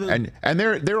 And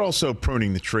they're also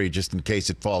pruning the tree just in case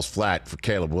it falls flat for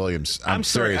Caleb Williams. I'm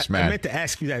serious, man. I meant to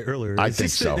ask you that earlier. I Is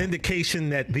think this so. an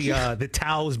indication that the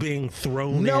towel is being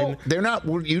thrown in? No, they're not.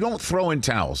 You don't throw in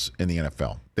towels in the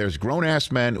NFL. There's grown-ass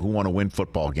men who want to win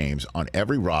football games on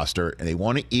every roster, and they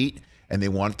want to eat, and they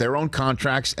want their own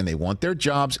contracts, and they want their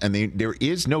jobs, and there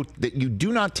is no that you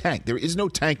do not tank. There is no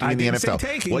tanking in the NFL.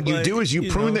 Tanking, what you do is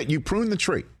you prune the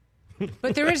tree.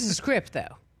 But there is a script,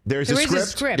 though. There is a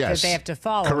script that they have to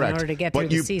follow Correct. in order to get through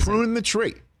but the season. But you prune the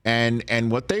tree.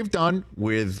 And what they've done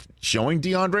with showing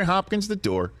DeAndre Hopkins the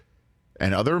door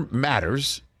and other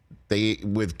matters, they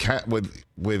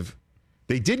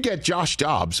did get Josh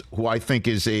Dobbs, who I think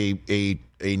is a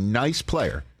nice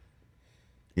player.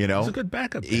 You know, he's a good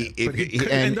backup. But he could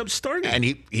end up starting. And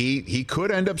he could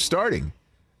end up starting.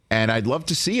 And I'd love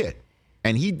to see it.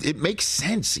 And it makes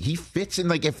sense. He fits in.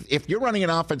 Like if you're running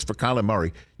an offense for Kyler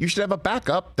Murray, you should have a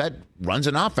backup that runs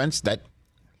an offense that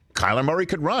Kyler Murray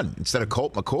could run instead of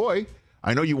Colt McCoy.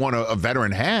 I know you want a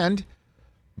veteran hand,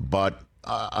 but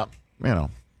and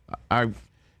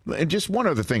just one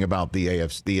other thing about the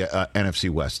NFC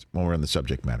West when we're on the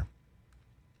subject matter.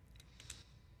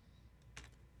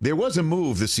 There was a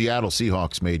move the Seattle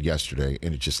Seahawks made yesterday,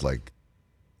 and it's just like,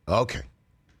 okay.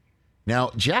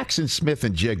 Now, Jackson Smith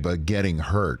and Jigba getting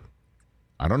hurt,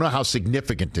 I don't know how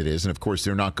significant it is. And, of course,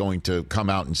 they're not going to come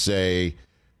out and say,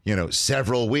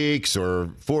 several weeks or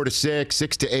 4 to 6,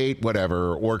 6 to 8,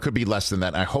 whatever. Or it could be less than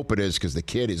that. I hope it is because the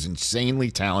kid is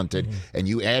insanely talented. Mm-hmm. And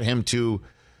you add him to,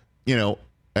 an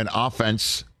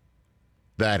offense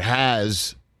that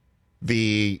has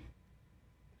the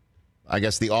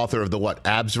author of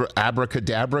the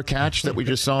abracadabra catch that we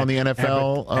just saw in the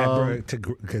NFL.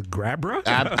 Abracadabra.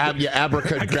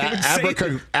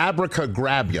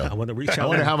 I want to reach out. I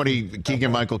wonder how many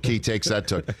Keegan-Michael Key takes that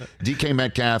took. DK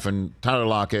Metcalf and Tyler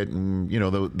Lockett and,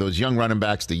 those young running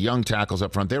backs, the young tackles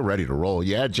up front, they're ready to roll.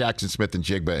 You add Jackson Smith and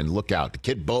Jigba and look out. The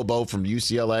kid Bobo from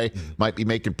UCLA might be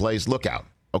making plays. Look out.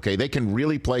 Okay, they can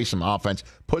really play some offense,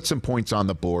 put some points on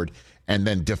the board. And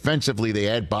then defensively, they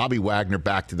add Bobby Wagner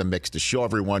back to the mix to show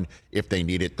everyone, if they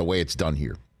need it, the way it's done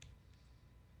here.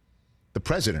 The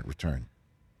president returned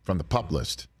from the PUP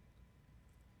list.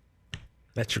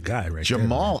 That's your guy, right?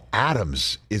 Jamal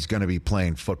Adams is going to be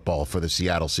playing football for the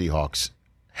Seattle Seahawks.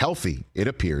 Healthy, it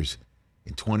appears,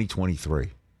 in 2023.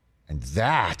 And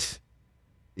that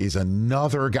is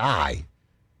another guy.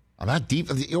 On that deep,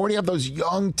 you already have those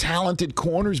young, talented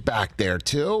corners back there,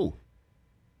 too.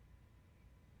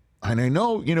 And I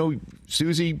know,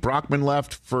 Susie Brockman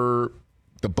left for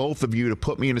the both of you to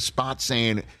put me in a spot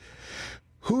saying,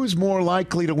 who's more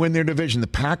likely to win their division, the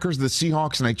Packers or the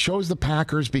Seahawks? And I chose the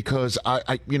Packers because,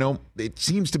 it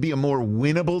seems to be a more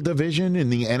winnable division in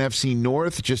the NFC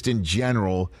North, just in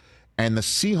general. And the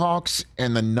Seahawks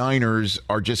and the Niners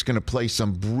are just going to play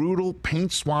some brutal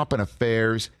paint-swapping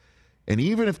affairs. And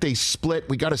even if they split,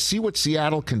 we got to see what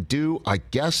Seattle can do. I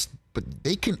guess but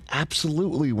they can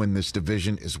absolutely win this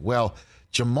division as well.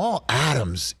 Jamal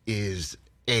Adams is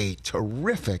a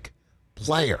terrific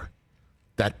player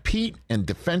that Pete and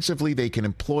defensively they can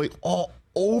employ all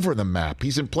over the map.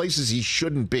 He's in places he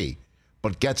shouldn't be,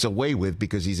 but gets away with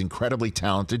because he's incredibly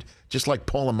talented, just like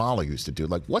Polamalu used to do.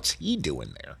 Like, what's he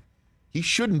doing there? He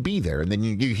shouldn't be there. And then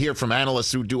you hear from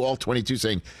analysts who do all 22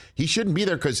 saying he shouldn't be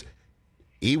there because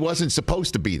he wasn't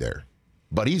supposed to be there.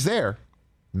 But he's there,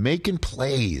 making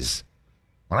plays.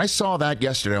 When I saw that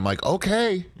yesterday, I'm like,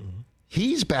 okay,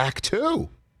 he's back too.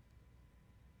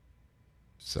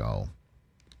 So,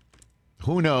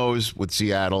 who knows with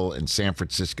Seattle and San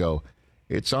Francisco?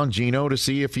 It's on Gino to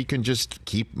see if he can just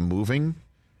keep moving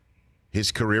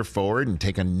his career forward and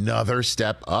take another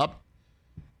step up.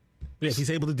 Yeah, if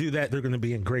he's able to do that, they're going to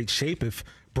be in great shape if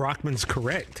Brockman's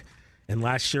correct. And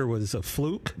last year was a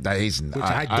fluke. I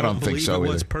don't think so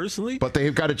either. Personally. But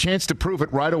they've got a chance to prove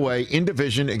it right away in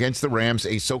division against the Rams,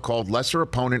 a so-called lesser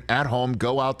opponent at home.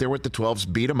 Go out there with the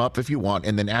 12s, beat them up if you want,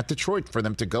 and then at Detroit for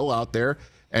them to go out there.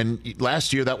 And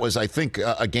last year that was, I think,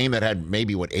 a game that had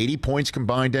maybe, 80 points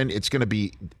combined in. It's going to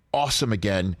be awesome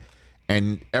again.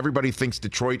 And everybody thinks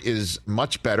Detroit is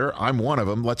much better. I'm one of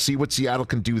them. Let's see what Seattle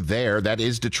can do there. That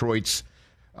is Detroit's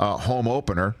home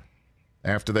opener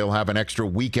after they'll have an extra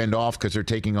weekend off because they're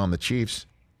taking on the Chiefs.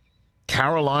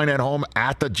 Carolina at home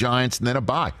at the Giants and then a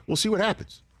bye. We'll see what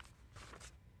happens.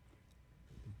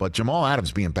 But Jamal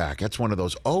Adams being back, that's one of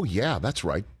those, oh, yeah, that's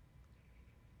right.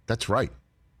 That's right.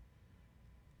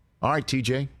 All right,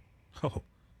 TJ. Oh.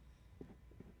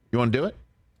 You want to do it?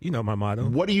 You know my motto.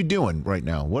 What are you doing right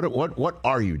now? What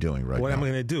are you doing right now? What am I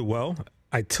going to do? Well,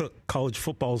 I took college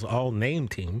football's all-name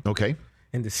team. Okay.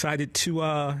 And decided to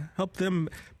help them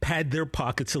pad their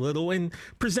pockets a little and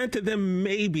present to them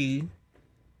maybe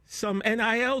some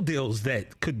NIL deals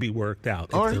that could be worked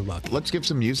out if they're lucky. Let's give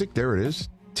some music. There it is.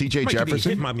 TJ Might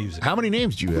Jefferson. hit my music. How many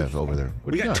names do you have over there?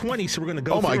 What we do you got 20, so we're going to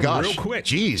go through them real quick.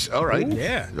 Jeez. All right. Ooh,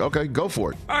 yeah. Okay, go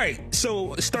for it. All right.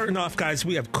 So starting off, guys,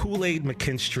 we have Kool-Aid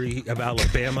McKinstry of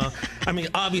Alabama. I mean,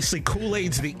 obviously,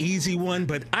 Kool-Aid's the easy one,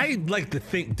 but I like to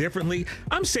think differently.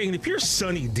 I'm saying if you're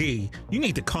Sonny D, you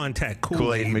need to contact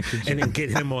Kool-Aid and then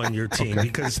get him on your team. Okay.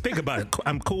 Because think about it.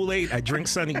 I'm Kool-Aid. I drink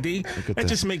Sonny D. That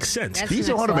just makes sense. These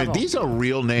are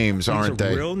real names, aren't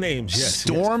they? Real names, yes.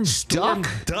 Storm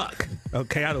Duck.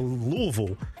 Okay, out of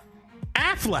Louisville.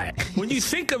 Affleck. When you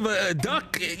think of a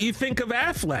duck, you think of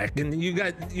Affleck, and you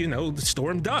got,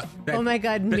 Storm Duck. Oh my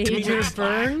God, Major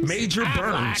Burns? Major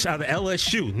Burns out of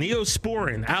LSU.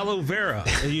 Neosporin, aloe vera,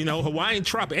 Hawaiian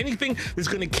tropic, anything that's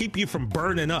going to keep you from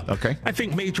burning up. Okay. I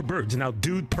think Major Burns. Now,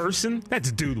 dude person,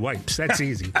 that's dude wipes. That's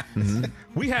easy. Mm-hmm.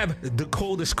 We have the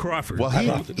Coldest Crawford. Well,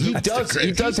 he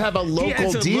does have a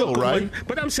local deal, right?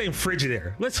 But I'm saying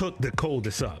Frigidaire. Let's hook the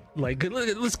Coldest up. Like,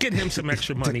 let's get him some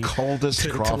extra money. The Coldest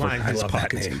Crawford.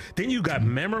 Pockets. Then you got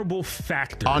Memorable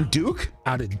Factor on Duke,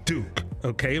 out of Duke.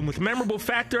 Okay, and with Memorable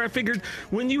Factor, I figured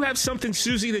when you have something,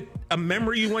 Susie, that a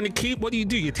memory you want to keep, what do?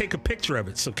 You take a picture of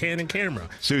it. So Canon camera.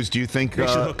 Suze, do you think they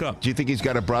should hook up? Do you think he's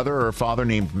got a brother or a father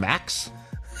named Max?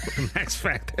 Max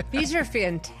Factor. These are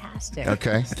fantastic.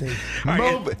 Okay. That's not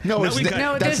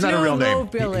a real name.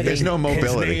 There's no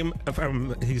mobility. His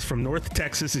name, he's from North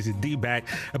Texas. He's a D-back.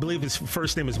 I believe his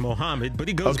first name is Mohammed, but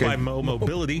he goes by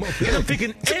Mobility. And I'm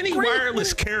thinking any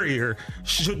wireless carrier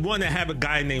should want to have a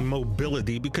guy named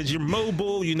Mobility because you're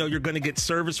mobile. You're going to get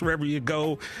service wherever you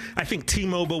go. I think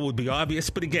T-Mobile would be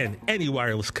obvious, but again, any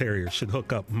wireless carrier should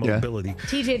hook up Mobility. Yeah.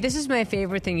 TJ, this is my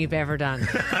favorite thing you've ever done.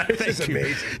 Thank you.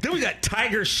 Amazing. Then we got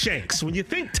Tiger Shanks. When you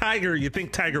think Tiger, you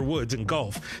think Tiger Woods in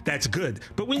golf. That's good.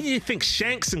 But when you think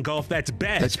Shanks in golf, that's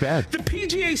bad. That's bad. The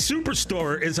PGA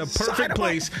Superstore is a perfect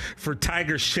place for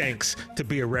Tiger Shanks to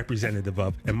be a representative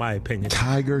of, in my opinion.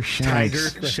 Tiger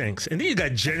Shanks. Tiger Shanks. And then you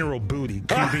got General Booty,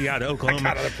 QB out of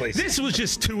Oklahoma. This was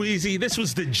just too easy. This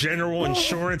was the General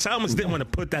Insurance. I almost didn't want to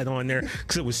put that on there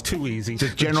because it was too easy.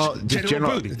 Just General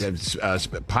Booty.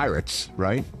 Pirates,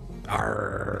 right?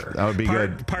 That would be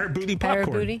good. Pirate Booty Popcorn.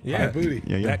 Pirate Booty? Yeah. Pirate Booty.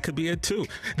 Yeah. That could be it too.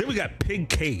 Then we got Pig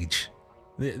Cage.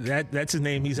 That's his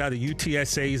name. He's out of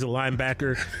UTSA. He's a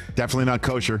linebacker. Definitely not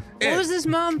kosher. What was his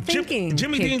mom thinking?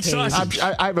 Jimmy Dean Sausage.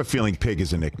 I have a feeling Pig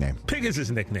is a nickname. Pig is his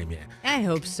nickname, yeah. I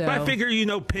hope so. But I figure,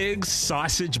 pigs,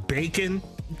 sausage, bacon.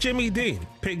 Jimmy Dean,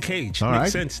 Pig Cage. All Makes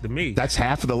right. sense to me. That's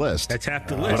half of the list.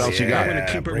 What else you got? I'm going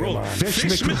to keep it rolling.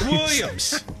 Fish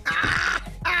McWilliams.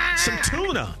 Some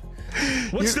tuna.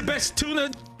 What's the best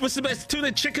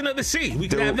tuna chicken of the sea? We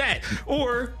can have that.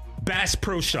 Or Bass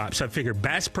Pro Shops. I figured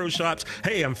Bass Pro Shops.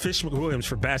 Hey, I'm Fish McWilliams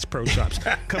for Bass Pro Shops.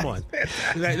 Come on.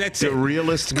 That's the it.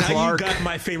 Realist Now Clark. you got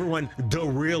my favorite one, The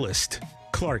Realist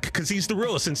Clark because he's the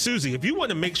realest. And Susie, if you want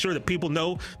to make sure that people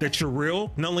know that you're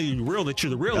real, not only are you real, that you're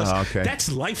the realest, that's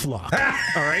LifeLock.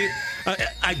 All right?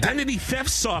 Identity theft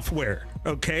software.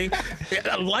 Okay,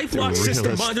 LifeLock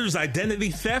system monitors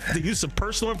identity theft, the use of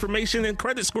personal information, and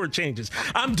credit score changes.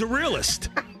 I'm the realist,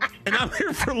 and I'm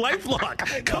here for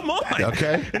LifeLock. Come on.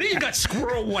 Okay. And then you got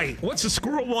Squirrel White. What's a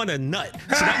squirrel want? A nut.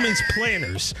 So that means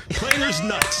planners. Planners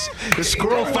nuts. The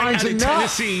squirrel finds a nut.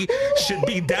 Tennessee should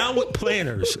be down with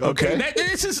planners. Okay.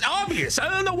 This is obvious. I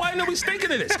don't know why nobody's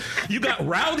thinking of this. You got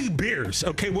Rowdy Beers.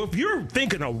 Okay. Well, if you're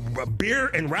thinking of beer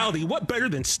and rowdy, what better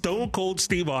than Stone Cold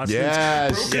Steve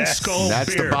Austin's Broken Skull?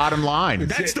 That's beer. the bottom line.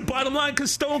 That's the bottom line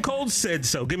because Stone Cold said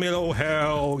so. Give me an old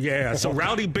hell yeah. So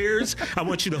Rowdy Beers, I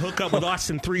want you to hook up with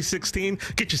Austin 316.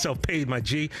 Get yourself paid, my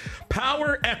G.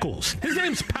 Power Eccles. His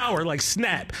name's Power, like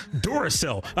Snap.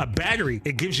 Duracell, a battery.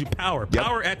 It gives you power.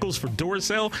 Power Eccles for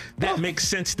Duracell. That makes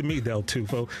sense to me, Del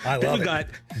Tufo. Then we got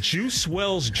Juice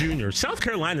Wells Jr. South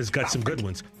Carolina's got some good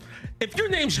ones. If your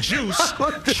name's Juice,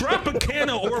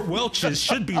 Tropicana or Welch's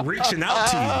should be reaching out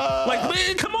to you. Like,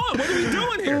 man, come on, what are we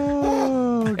doing here?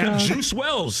 Juice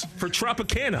Wells for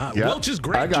Tropicana. Yep. Welch's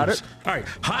grape juice. I got it. All right,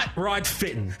 Hot Rod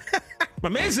Fitting. My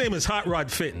man's name is Hot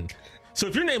Rod Fitting. So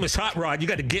if your name is Hot Rod, you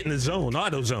got to get in the zone,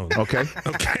 auto zone. Okay.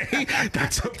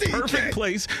 That's a perfect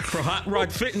place for Hot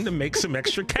Rod Fitting to make some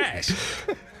extra cash.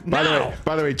 By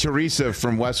the way, Teresa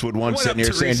from Westwood once sitting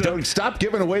here saying, "Don't stop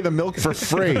giving away the milk for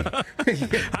free."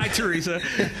 Hi, Teresa.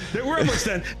 We're almost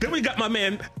done. Then we got my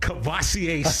man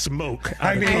Cavassier Smoke.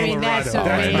 I mean, that's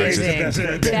amazing. That's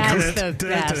the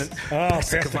best.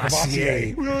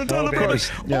 Cavassier.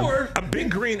 Or a big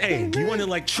green egg. You wanted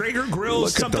like Traeger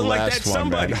grills, something like that.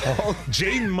 Somebody.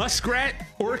 Jane Muskrat,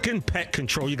 Orkin Pet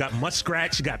Control. You got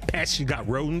muskrats, you got pets, you got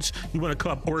rodents. You want to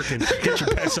call up Orkin, get your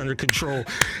pets under control.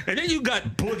 And then you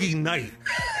got Boogie Night.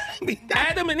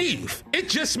 Adam and Eve. It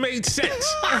just made sense.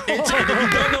 If you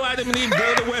don't know Adam and Eve,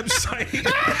 go to the website.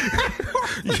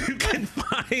 You can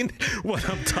find what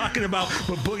I'm talking about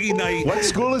with Boogie Night. What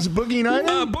school is Boogie Night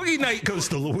in? Boogie Night goes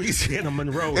to Louisiana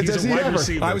Monroe. He's a wide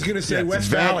receiver. I was going to say West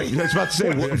Valley. I was about to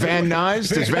say Van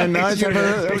Nuys. Does Van Nuys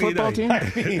have a football team?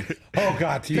 I mean, oh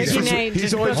God, Boogie Night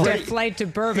just booked a flight to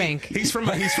Burbank. He's from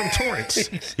Torrance.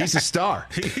 He's a star.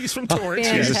 He's from Torrance.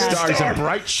 He's a star. He's a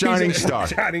bright, shining star.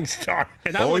 Shining star.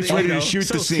 And always ready to shoot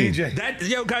the scene.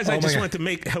 Guys, I just want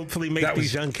to hopefully make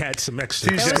these young cats some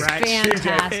extra scratch.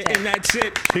 And that's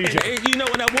it. And,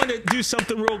 and I want to do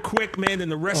something real quick, man. In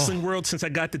the wrestling world, since I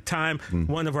got the time,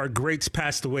 one of our greats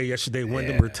passed away yesterday,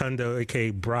 Wyndham Rotundo,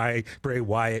 a.k.a. Bray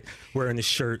Wyatt, wearing his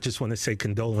shirt. Just want to say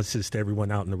condolences to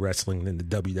everyone out in the wrestling and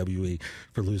the WWE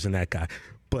for losing that guy.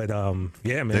 But,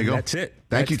 yeah, man, that's it.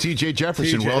 Thank you, TJ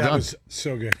Jefferson. Well done. That was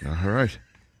so good. All right.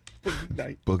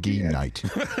 Boogie Night.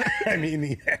 I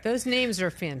mean, those names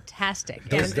are fantastic.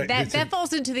 That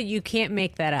falls into the you can't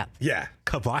make that up. Yeah.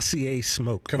 Cavassier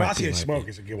Smoke. Cavassier Smoke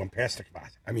is a good one. Past the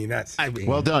Cavassier. I mean, that's...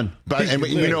 well done. But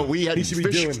we had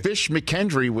Fish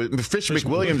McKendry. Fish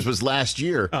McWilliams was last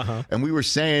year. And we were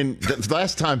saying that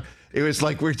last time... It was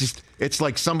like it's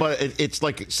like somebody. It's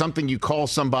like something you call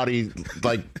somebody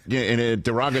like in a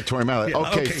derogatory manner. Like,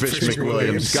 okay, Fish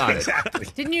McWilliams, got it. Exactly.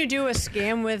 Didn't you do a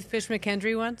scam with Fish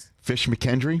McKendry once? Fish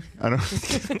McKendry? I don't.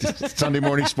 Sunday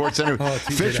Morning Sports Center.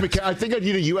 Fish McKendry. I think I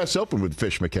did a U.S. Open with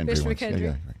Fish McKendry. Fish once. McKendry.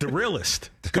 Yeah. The Realist.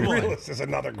 The Realist is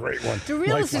another great one. The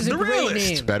Realist is a great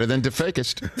name. It's better than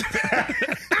DeFakest.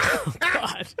 Oh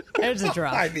God, there's a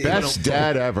drop. Best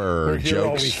dad ever.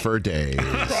 Jokes for days.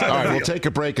 All right, we'll take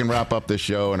a break and wrap up the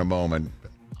show in a moment.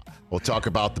 We'll talk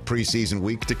about the preseason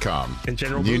week to come. In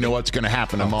general, you know what's going to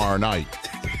happen tomorrow night.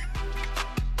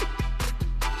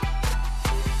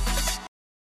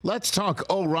 Let's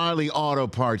talk O'Reilly Auto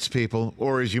Parts, people,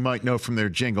 or as you might know from their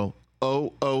jingle,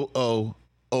 O'Reilly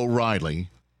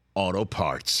Auto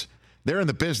Parts. They're in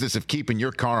the business of keeping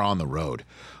your car on the road.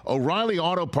 O'Reilly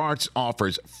Auto Parts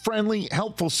offers friendly,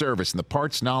 helpful service and the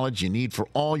parts knowledge you need for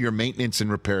all your maintenance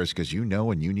and repairs, because you know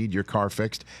when you need your car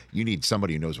fixed, you need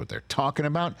somebody who knows what they're talking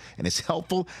about and is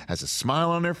helpful, has a smile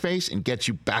on their face, and gets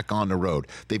you back on the road.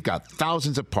 They've got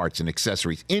thousands of parts and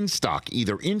accessories in stock,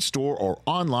 either in-store or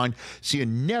online, so you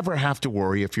never have to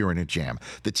worry if you're in a jam.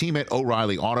 The team at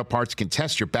O'Reilly Auto Parts can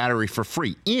test your battery for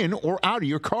free in or out of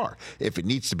your car. If it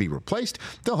needs to be replaced,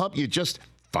 they'll help you just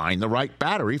find the right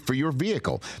battery for your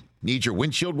vehicle. Need your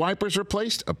windshield wipers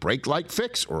replaced, a brake light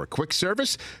fix, or a quick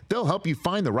service? They'll help you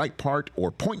find the right part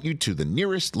or point you to the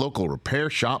nearest local repair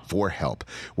shop for help.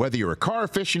 Whether you're a car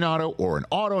aficionado or an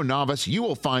auto novice, you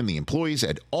will find the employees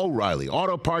at O'Reilly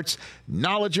Auto Parts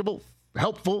knowledgeable,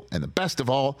 helpful, and the best of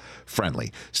all,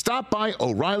 friendly. Stop by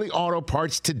O'Reilly Auto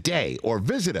Parts today or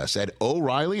visit us at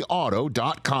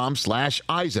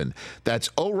O'ReillyAuto.com/Eisen. That's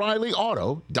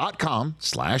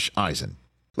O'ReillyAuto.com/Eisen.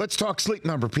 Let's talk Sleep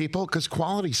Number, people, because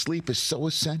quality sleep is so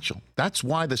essential. That's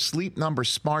why the Sleep Number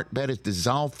smart bed is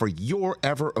designed for your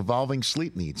ever-evolving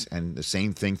sleep needs, and the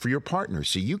same thing for your partner,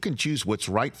 so you can choose what's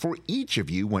right for each of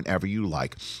you whenever you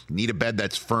like. Need a bed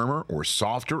that's firmer or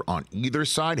softer on either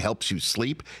side, helps you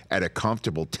sleep at a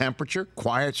comfortable temperature,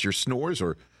 quiets your snores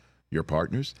or your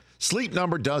partner's? Sleep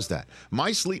Number does that.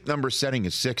 My Sleep Number setting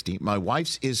is 60. My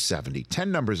wife's is 70.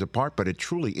 10 numbers apart, but it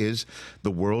truly is the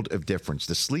world of difference.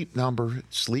 The Sleep Number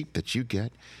sleep that you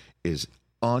get is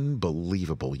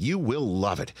unbelievable. You will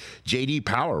love it. J.D.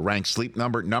 Power ranks Sleep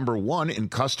Number number 1 in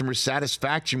customer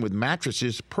satisfaction with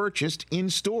mattresses purchased in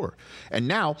store. And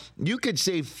now you could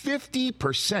save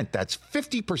 50%. That's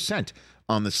 50%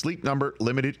 on the Sleep Number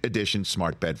limited edition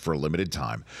smart bed for a limited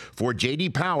time. For J.D.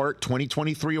 Power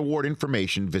 2023 award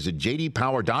information, visit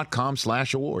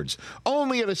jdpower.com/awards.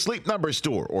 Only at a Sleep Number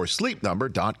store or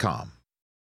sleepnumber.com.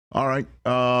 All right.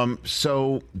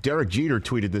 So Derek Jeter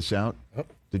tweeted this out.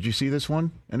 Did you see this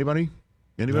one? Anybody?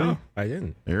 No, I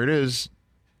didn't. There it is.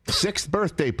 6th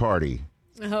birthday party.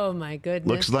 Oh, my goodness.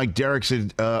 Looks like Derek's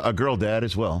a girl dad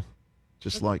as well.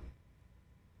 Just like,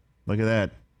 look at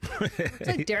that. It's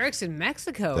like Derek's in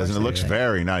Mexico. Doesn't it? Looks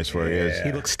very nice where he is.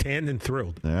 He looks tanned and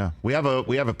thrilled. Yeah. We have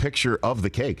a picture of the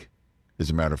cake, as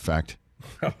a matter of fact.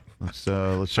 Let's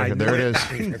check it. There it is.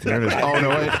 There it is. Oh, no,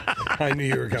 wait. I knew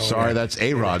you were going. Sorry, that's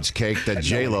A-Rod's cake that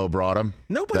J-Lo brought him.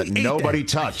 Nobody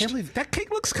touched. I can't believe that cake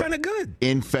looks kind of good.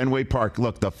 In Fenway Park.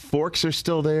 Look, the forks are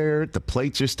still there. The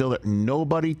plates are still there.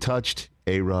 Nobody touched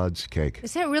A-Rod's cake.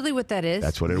 Is that really what that is?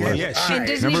 That's what it was. Yeah. And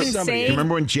doesn't even say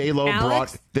remember when J-Lo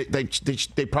Alex?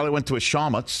 brought... They probably went to a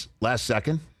Shamat's last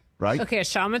second, right? Okay, a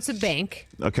Shamat's a bank.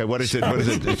 Okay, what is it? What is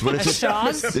it? What is A it?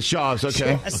 Shaw's? The Shaw's,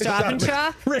 okay. A Stop and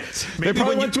Shop? They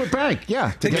probably went to a bank,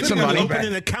 yeah, to get some money. Open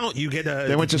an account, you get a...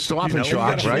 They went to Stop and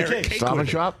Shop, right? Cake Stop and with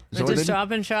it. Shop? Went to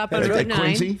Stop and Shop on Route 9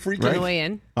 Quincy, on the way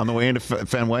in. On the way into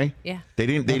Fenway? Yeah. They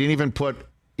didn't even put,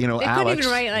 They Alex. couldn't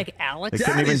even write like Alex. They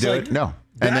couldn't even do it. No.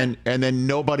 And then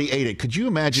nobody ate it. Could you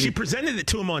imagine? She presented it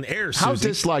to him on air, Susie. How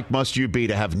dislike must you be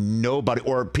to have nobody,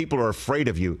 or people are afraid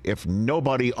of you if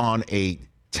nobody on a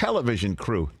television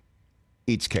crew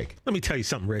eats cake? Let me tell you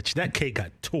something, Rich. That cake got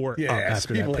tore up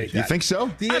after that people picture. ate You think so?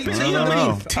 You know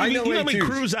how many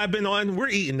crews I've been on? We're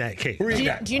eating that cake.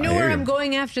 Do you know where I'm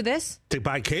going after this? To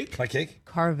buy cake? Like cake?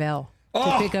 Carvel.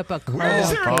 To pick up a Is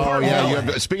there Carvel. a Oh, yeah.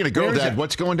 Carvel? Speaking of girl dad,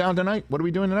 what's going down tonight? What are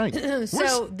we doing tonight?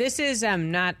 So this is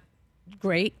not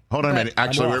great. Hold on a but- minute.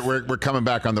 Actually, we're coming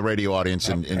back on the radio audience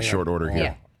in short order here.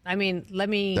 Yeah. I mean, let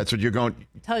me That's what you're going.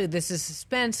 tell you, this is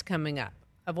suspense coming up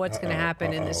of what's going to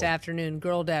happen in this afternoon,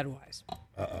 girl dad wise.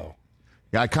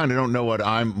 Yeah, I kind of don't know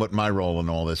what my role in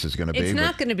all this is going to be. It's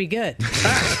not going to be good.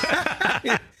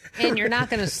 And you're not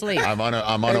going to sleep. I'm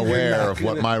unaware of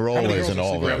what my role is in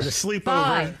all We're this. to sleep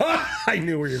Bye. over. I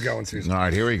knew where you're going, Susan. All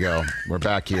right, here we go. We're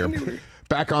back here.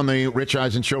 Back on the Rich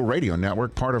Eisen Show radio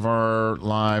network, part of our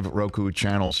live Roku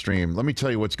channel stream. Let me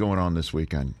tell you what's going on this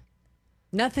weekend.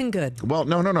 Nothing good. Well,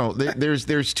 no.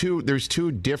 There's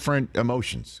two different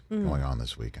emotions going on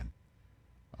this weekend.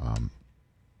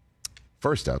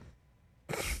 First up,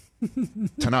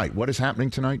 tonight. What is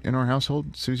happening tonight in our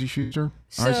household, Susie Schuster?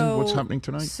 Eisen, what's happening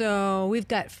tonight? So we've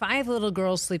got 5 little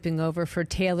girls sleeping over for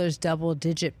Taylor's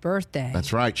double-digit birthday.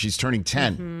 That's right. She's turning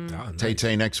 10. Oh, nice.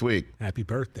 Tay-Tay next week. Happy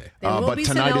birthday. There will but be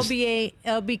some tonight is-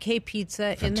 LBK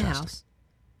pizza in the house.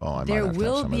 Oh, I might There have to have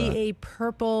will some of be that. a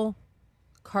purple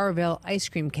Carvel ice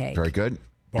cream cake. Very good.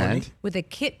 And With a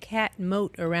Kit Kat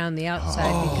moat around the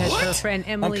outside because her friend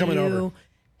Emily coming over.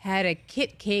 had a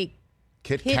Kit Kit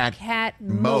Kat Kat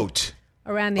moat moat.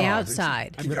 around the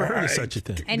outside. I've never heard of such a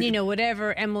thing. And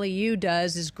whatever Emily Yu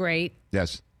does is great.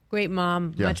 Yes. Great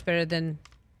mom, Yeah. much better than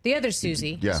the other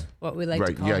Susie. Yeah. is what we like to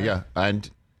Right. call Yeah. her. Yeah. And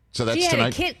so that's She had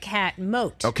tonight. a Kit Kat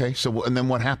moat. Okay. So and then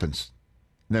what happens?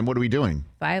 Then what are we doing?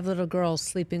 5 little girls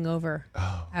sleeping over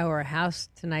our house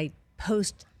tonight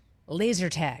post laser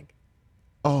tag.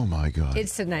 Oh my God.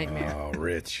 It's a nightmare. Oh,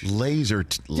 Rich. laser.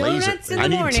 Donuts in the I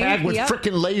need morning. tag with Yep.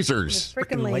 frickin' lasers.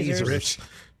 Freaking lasers. Rich.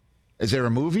 Is there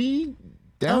a movie? Oh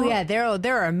down? yeah, there are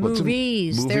What's a-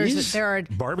 movies. movies? There are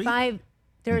Barbie? 5.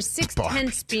 There are 6 Barbie.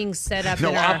 tents being set up. No,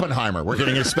 in our, Oppenheimer. We're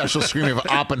getting a special screening of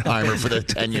Oppenheimer for the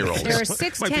 10-year-olds. There are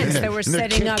 6 tents that we're And the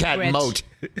setting Kit up, Kat Rich, moat.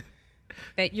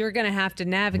 that you're going to have to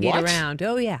navigate What? around.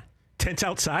 Oh yeah. Tents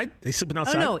outside? They sleeping Oh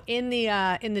outside? no, in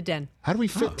the den. How do we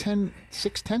fit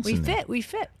 6 tents We in there? fit. We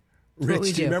fit. That's Rich, what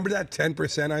we do you remember that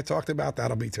 10% I talked about?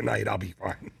 That'll be tonight. I'll be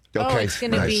fine. Oh, Okay. it's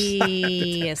going to nice.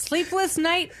 be a sleepless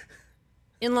night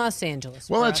in Los Angeles.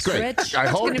 Well, for that's us, great. Rich. I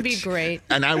It's hope going to be great.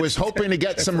 And I was hoping to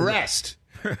get some rest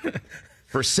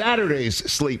for Saturday's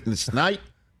sleepless night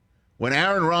when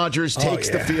Aaron Rodgers takes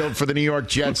the field for the New York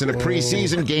Jets in a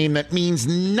preseason game that means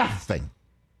nothing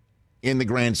in the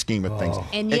grand scheme of things.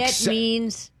 And yet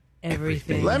means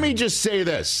everything. Let me just say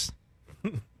this.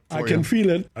 I can feel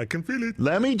it. I can feel it.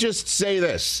 Let me just say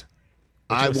this.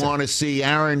 I want to see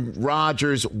Aaron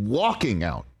Rodgers walking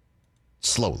out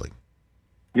slowly.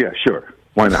 Yeah, sure.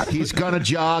 Why not? He's going to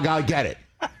jog. I get it.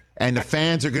 And the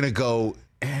fans are going to go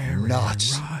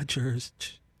nuts. Rodgers.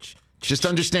 Just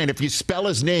understand, if you spell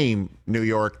his name, New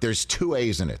York, there's 2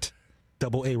 A's in it.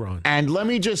 Double A-Ron. And let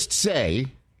me just say,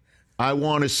 I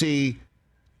want to see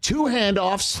 2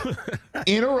 handoffs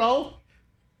in a row.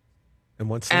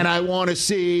 And I want to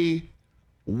see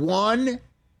 1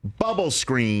 bubble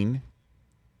screen.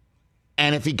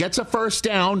 And if he gets a first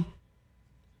down,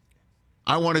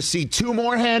 I want to see 2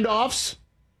 more handoffs.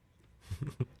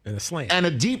 And a slant. And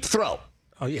a deep throw.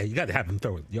 Oh, yeah, you got to have him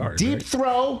throw it yards. Deep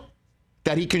throw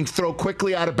that he can throw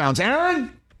quickly out of bounds.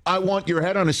 Aaron, I want your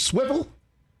head on a swivel.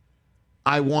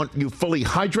 I want you fully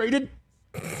hydrated.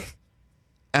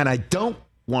 And I don't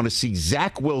want to see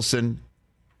Zach Wilson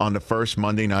on the first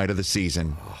Monday night of the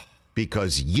season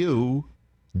because you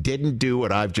didn't do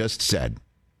what I've just said.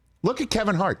 Look at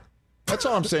Kevin Hart. That's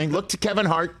all I'm saying. Look to Kevin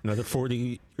Hart. Another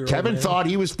 40-year-old Kevin man. thought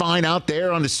he was fine out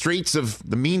there on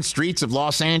the mean streets of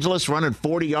Los Angeles, running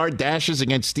 40-yard dashes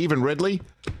against Stephen Ridley.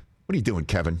 What are you doing,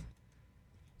 Kevin?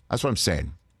 That's what I'm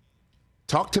saying.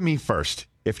 Talk to me first.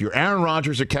 If you're Aaron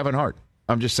Rodgers or Kevin Hart,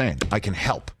 I'm just saying, I can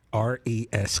help.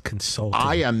 RES Consulting.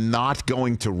 I am not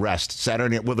going to rest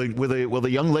Saturday night. Will the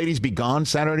young ladies be gone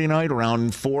Saturday night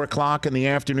around 4 o'clock in the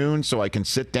afternoon so I can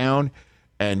sit down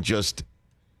and just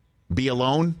be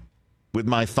alone with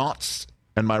my thoughts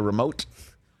and my remote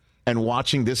and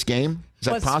watching this game? Is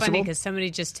that possible? It's funny because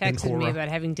somebody just texted me about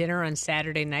having dinner on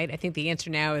Saturday night. I think the answer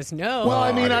now is no. Well,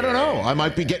 I mean, I don't know. I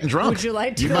might be getting drunk. Would you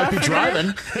like to? You might be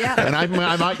driving. Yeah. And I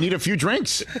might need a few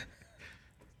drinks.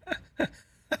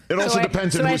 It also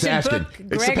depends on who's asking. Book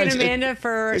Greg and Amanda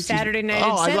for Saturday night.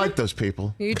 Oh, I like those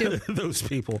people. You do. Those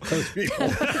people.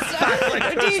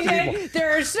 DJ,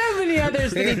 there are so many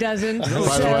others that he doesn't. By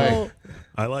the way,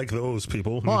 I like those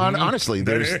people. Well, honestly,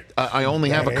 I only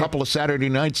have a couple of Saturday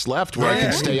nights left where I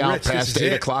can stay out past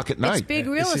 8 o'clock at night. It's big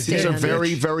real estate. These are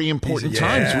very, very important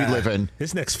times we live in.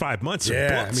 This next 5 months are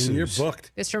booked. I mean, you're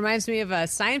booked. This reminds me of a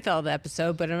Seinfeld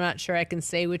episode, but I'm not sure I can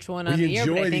say which one on the air.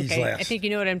 But I think you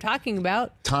know what I'm talking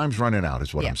about. Time's running out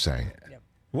is what I'm saying.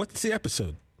 What's the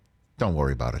episode? Don't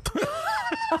worry about it.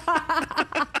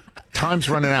 Time's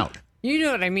running out. You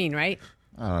know what I mean, right?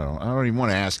 I don't even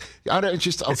want to ask.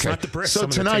 It's not the brisk. So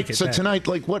tonight,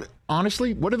 like, what?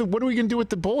 Honestly, what are we going to do with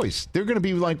the boys? They're going to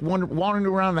be like wandering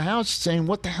around the house saying,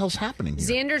 "What the hell's happening here?"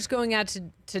 Xander's going out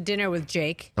to dinner with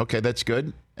Jake. Okay, that's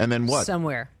good. And then what?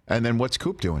 Somewhere. And then what's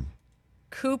Coop doing?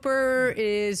 Cooper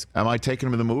is Am I taking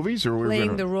him to the movies, or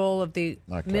playing the role of the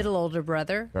middle older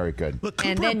brother? Very good. Look,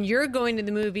 and then you're going to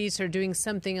the movies or doing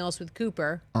something else with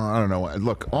Cooper. I don't know.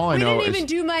 Look, all I know is... We didn't even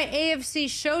do my AFC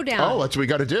showdown. Oh, that's what we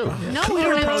got to do. No, we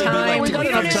don't have time. We got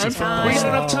enough time. We got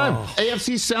enough time. Oh.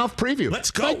 AFC South preview.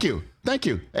 Let's go. Thank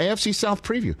you. AFC South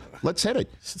preview. Let's hit it.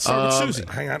 Start with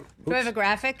Susie. Hang on. Do I have a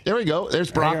graphic? There we go.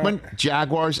 There's Brockman.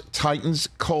 Jaguars, Titans,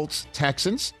 Colts,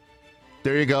 Texans.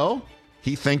 There you go.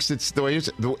 He thinks it's the way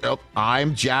it's...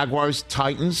 I'm Jaguars,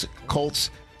 Titans, Colts,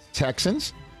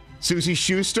 Texans. Susie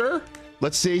Schuster.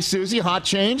 Let's see, Susie. Hot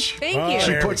change. Thank you.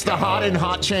 She puts the hot in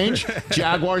hot change.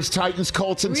 Jaguars, Titans,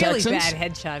 Colts, and really Texans.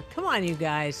 Bad headshot. Come on, you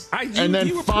guys. And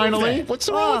then finally, what's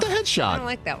the wrong with the headshot? I don't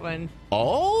like that one.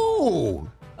 Oh.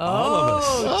 All of us.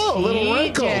 Oh, a little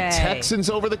wrinkle. TJ.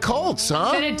 Texans over the Colts, huh?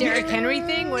 Is that a Derrick Henry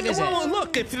thing? What is Well, it?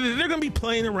 look, if they're going to be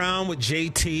playing around with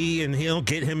JT and he'll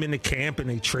get him into camp and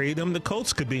they trade him, the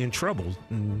Colts could be in trouble.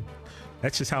 And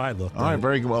that's just how I look. All right,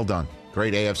 very well done.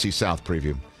 Great AFC South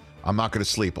preview. I'm not going to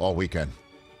sleep all weekend.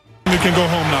 We can go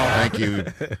home now. Thank you.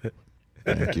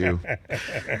 Thank you.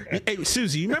 Hey,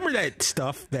 Susie, you remember that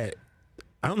stuff that,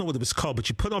 I don't know what it was called, but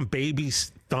you put on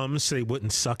babies' thumbs so they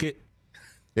wouldn't suck it?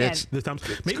 It's the thumbs.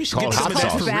 Maybe you should get called some of hot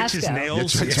that sauce. for Rich's Tabasco.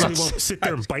 nails It's so he won't sit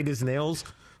there and bite his nails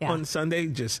Yeah. on Sunday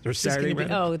or Saturday.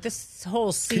 This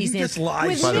whole season. just lie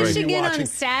With by the way, Michigan you're on watching?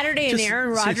 Saturday and Just- Aaron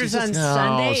Rodgers on just-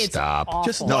 Sunday, it's stop. awful.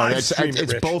 Just No, live it's stream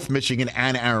it, Rich. both Michigan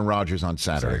and Aaron Rodgers on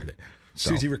Saturday. So.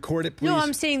 Susie, record it, please. No,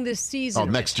 I'm saying this season. Oh,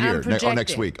 next I'm year. Next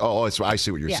projecting. week. Oh, I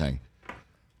see what you're Yeah. saying.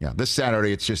 Yeah, this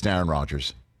Saturday, it's just Aaron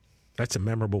Rodgers. That's a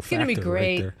memorable factor. gonna be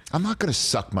great. Right there. I'm not going to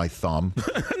suck my thumb.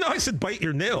 No, I said bite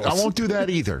your nails. I won't do that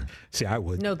either. See, I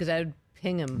would. No, because I would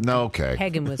ping him. No, okay.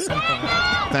 Peg him with something.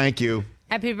 Thank you.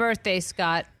 Happy birthday,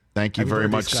 Scott. Thank you Happy very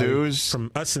birthday, much, Scotty, Suze.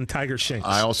 From us and Tiger Shanks.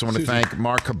 I also want to thank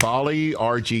Mark Kaboly,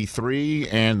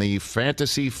 RG3, and the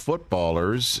Fantasy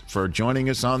Footballers for joining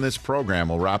us on this program.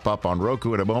 We'll wrap up on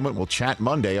Roku in a moment. We'll chat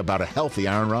Monday about a healthy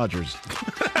Aaron Rodgers.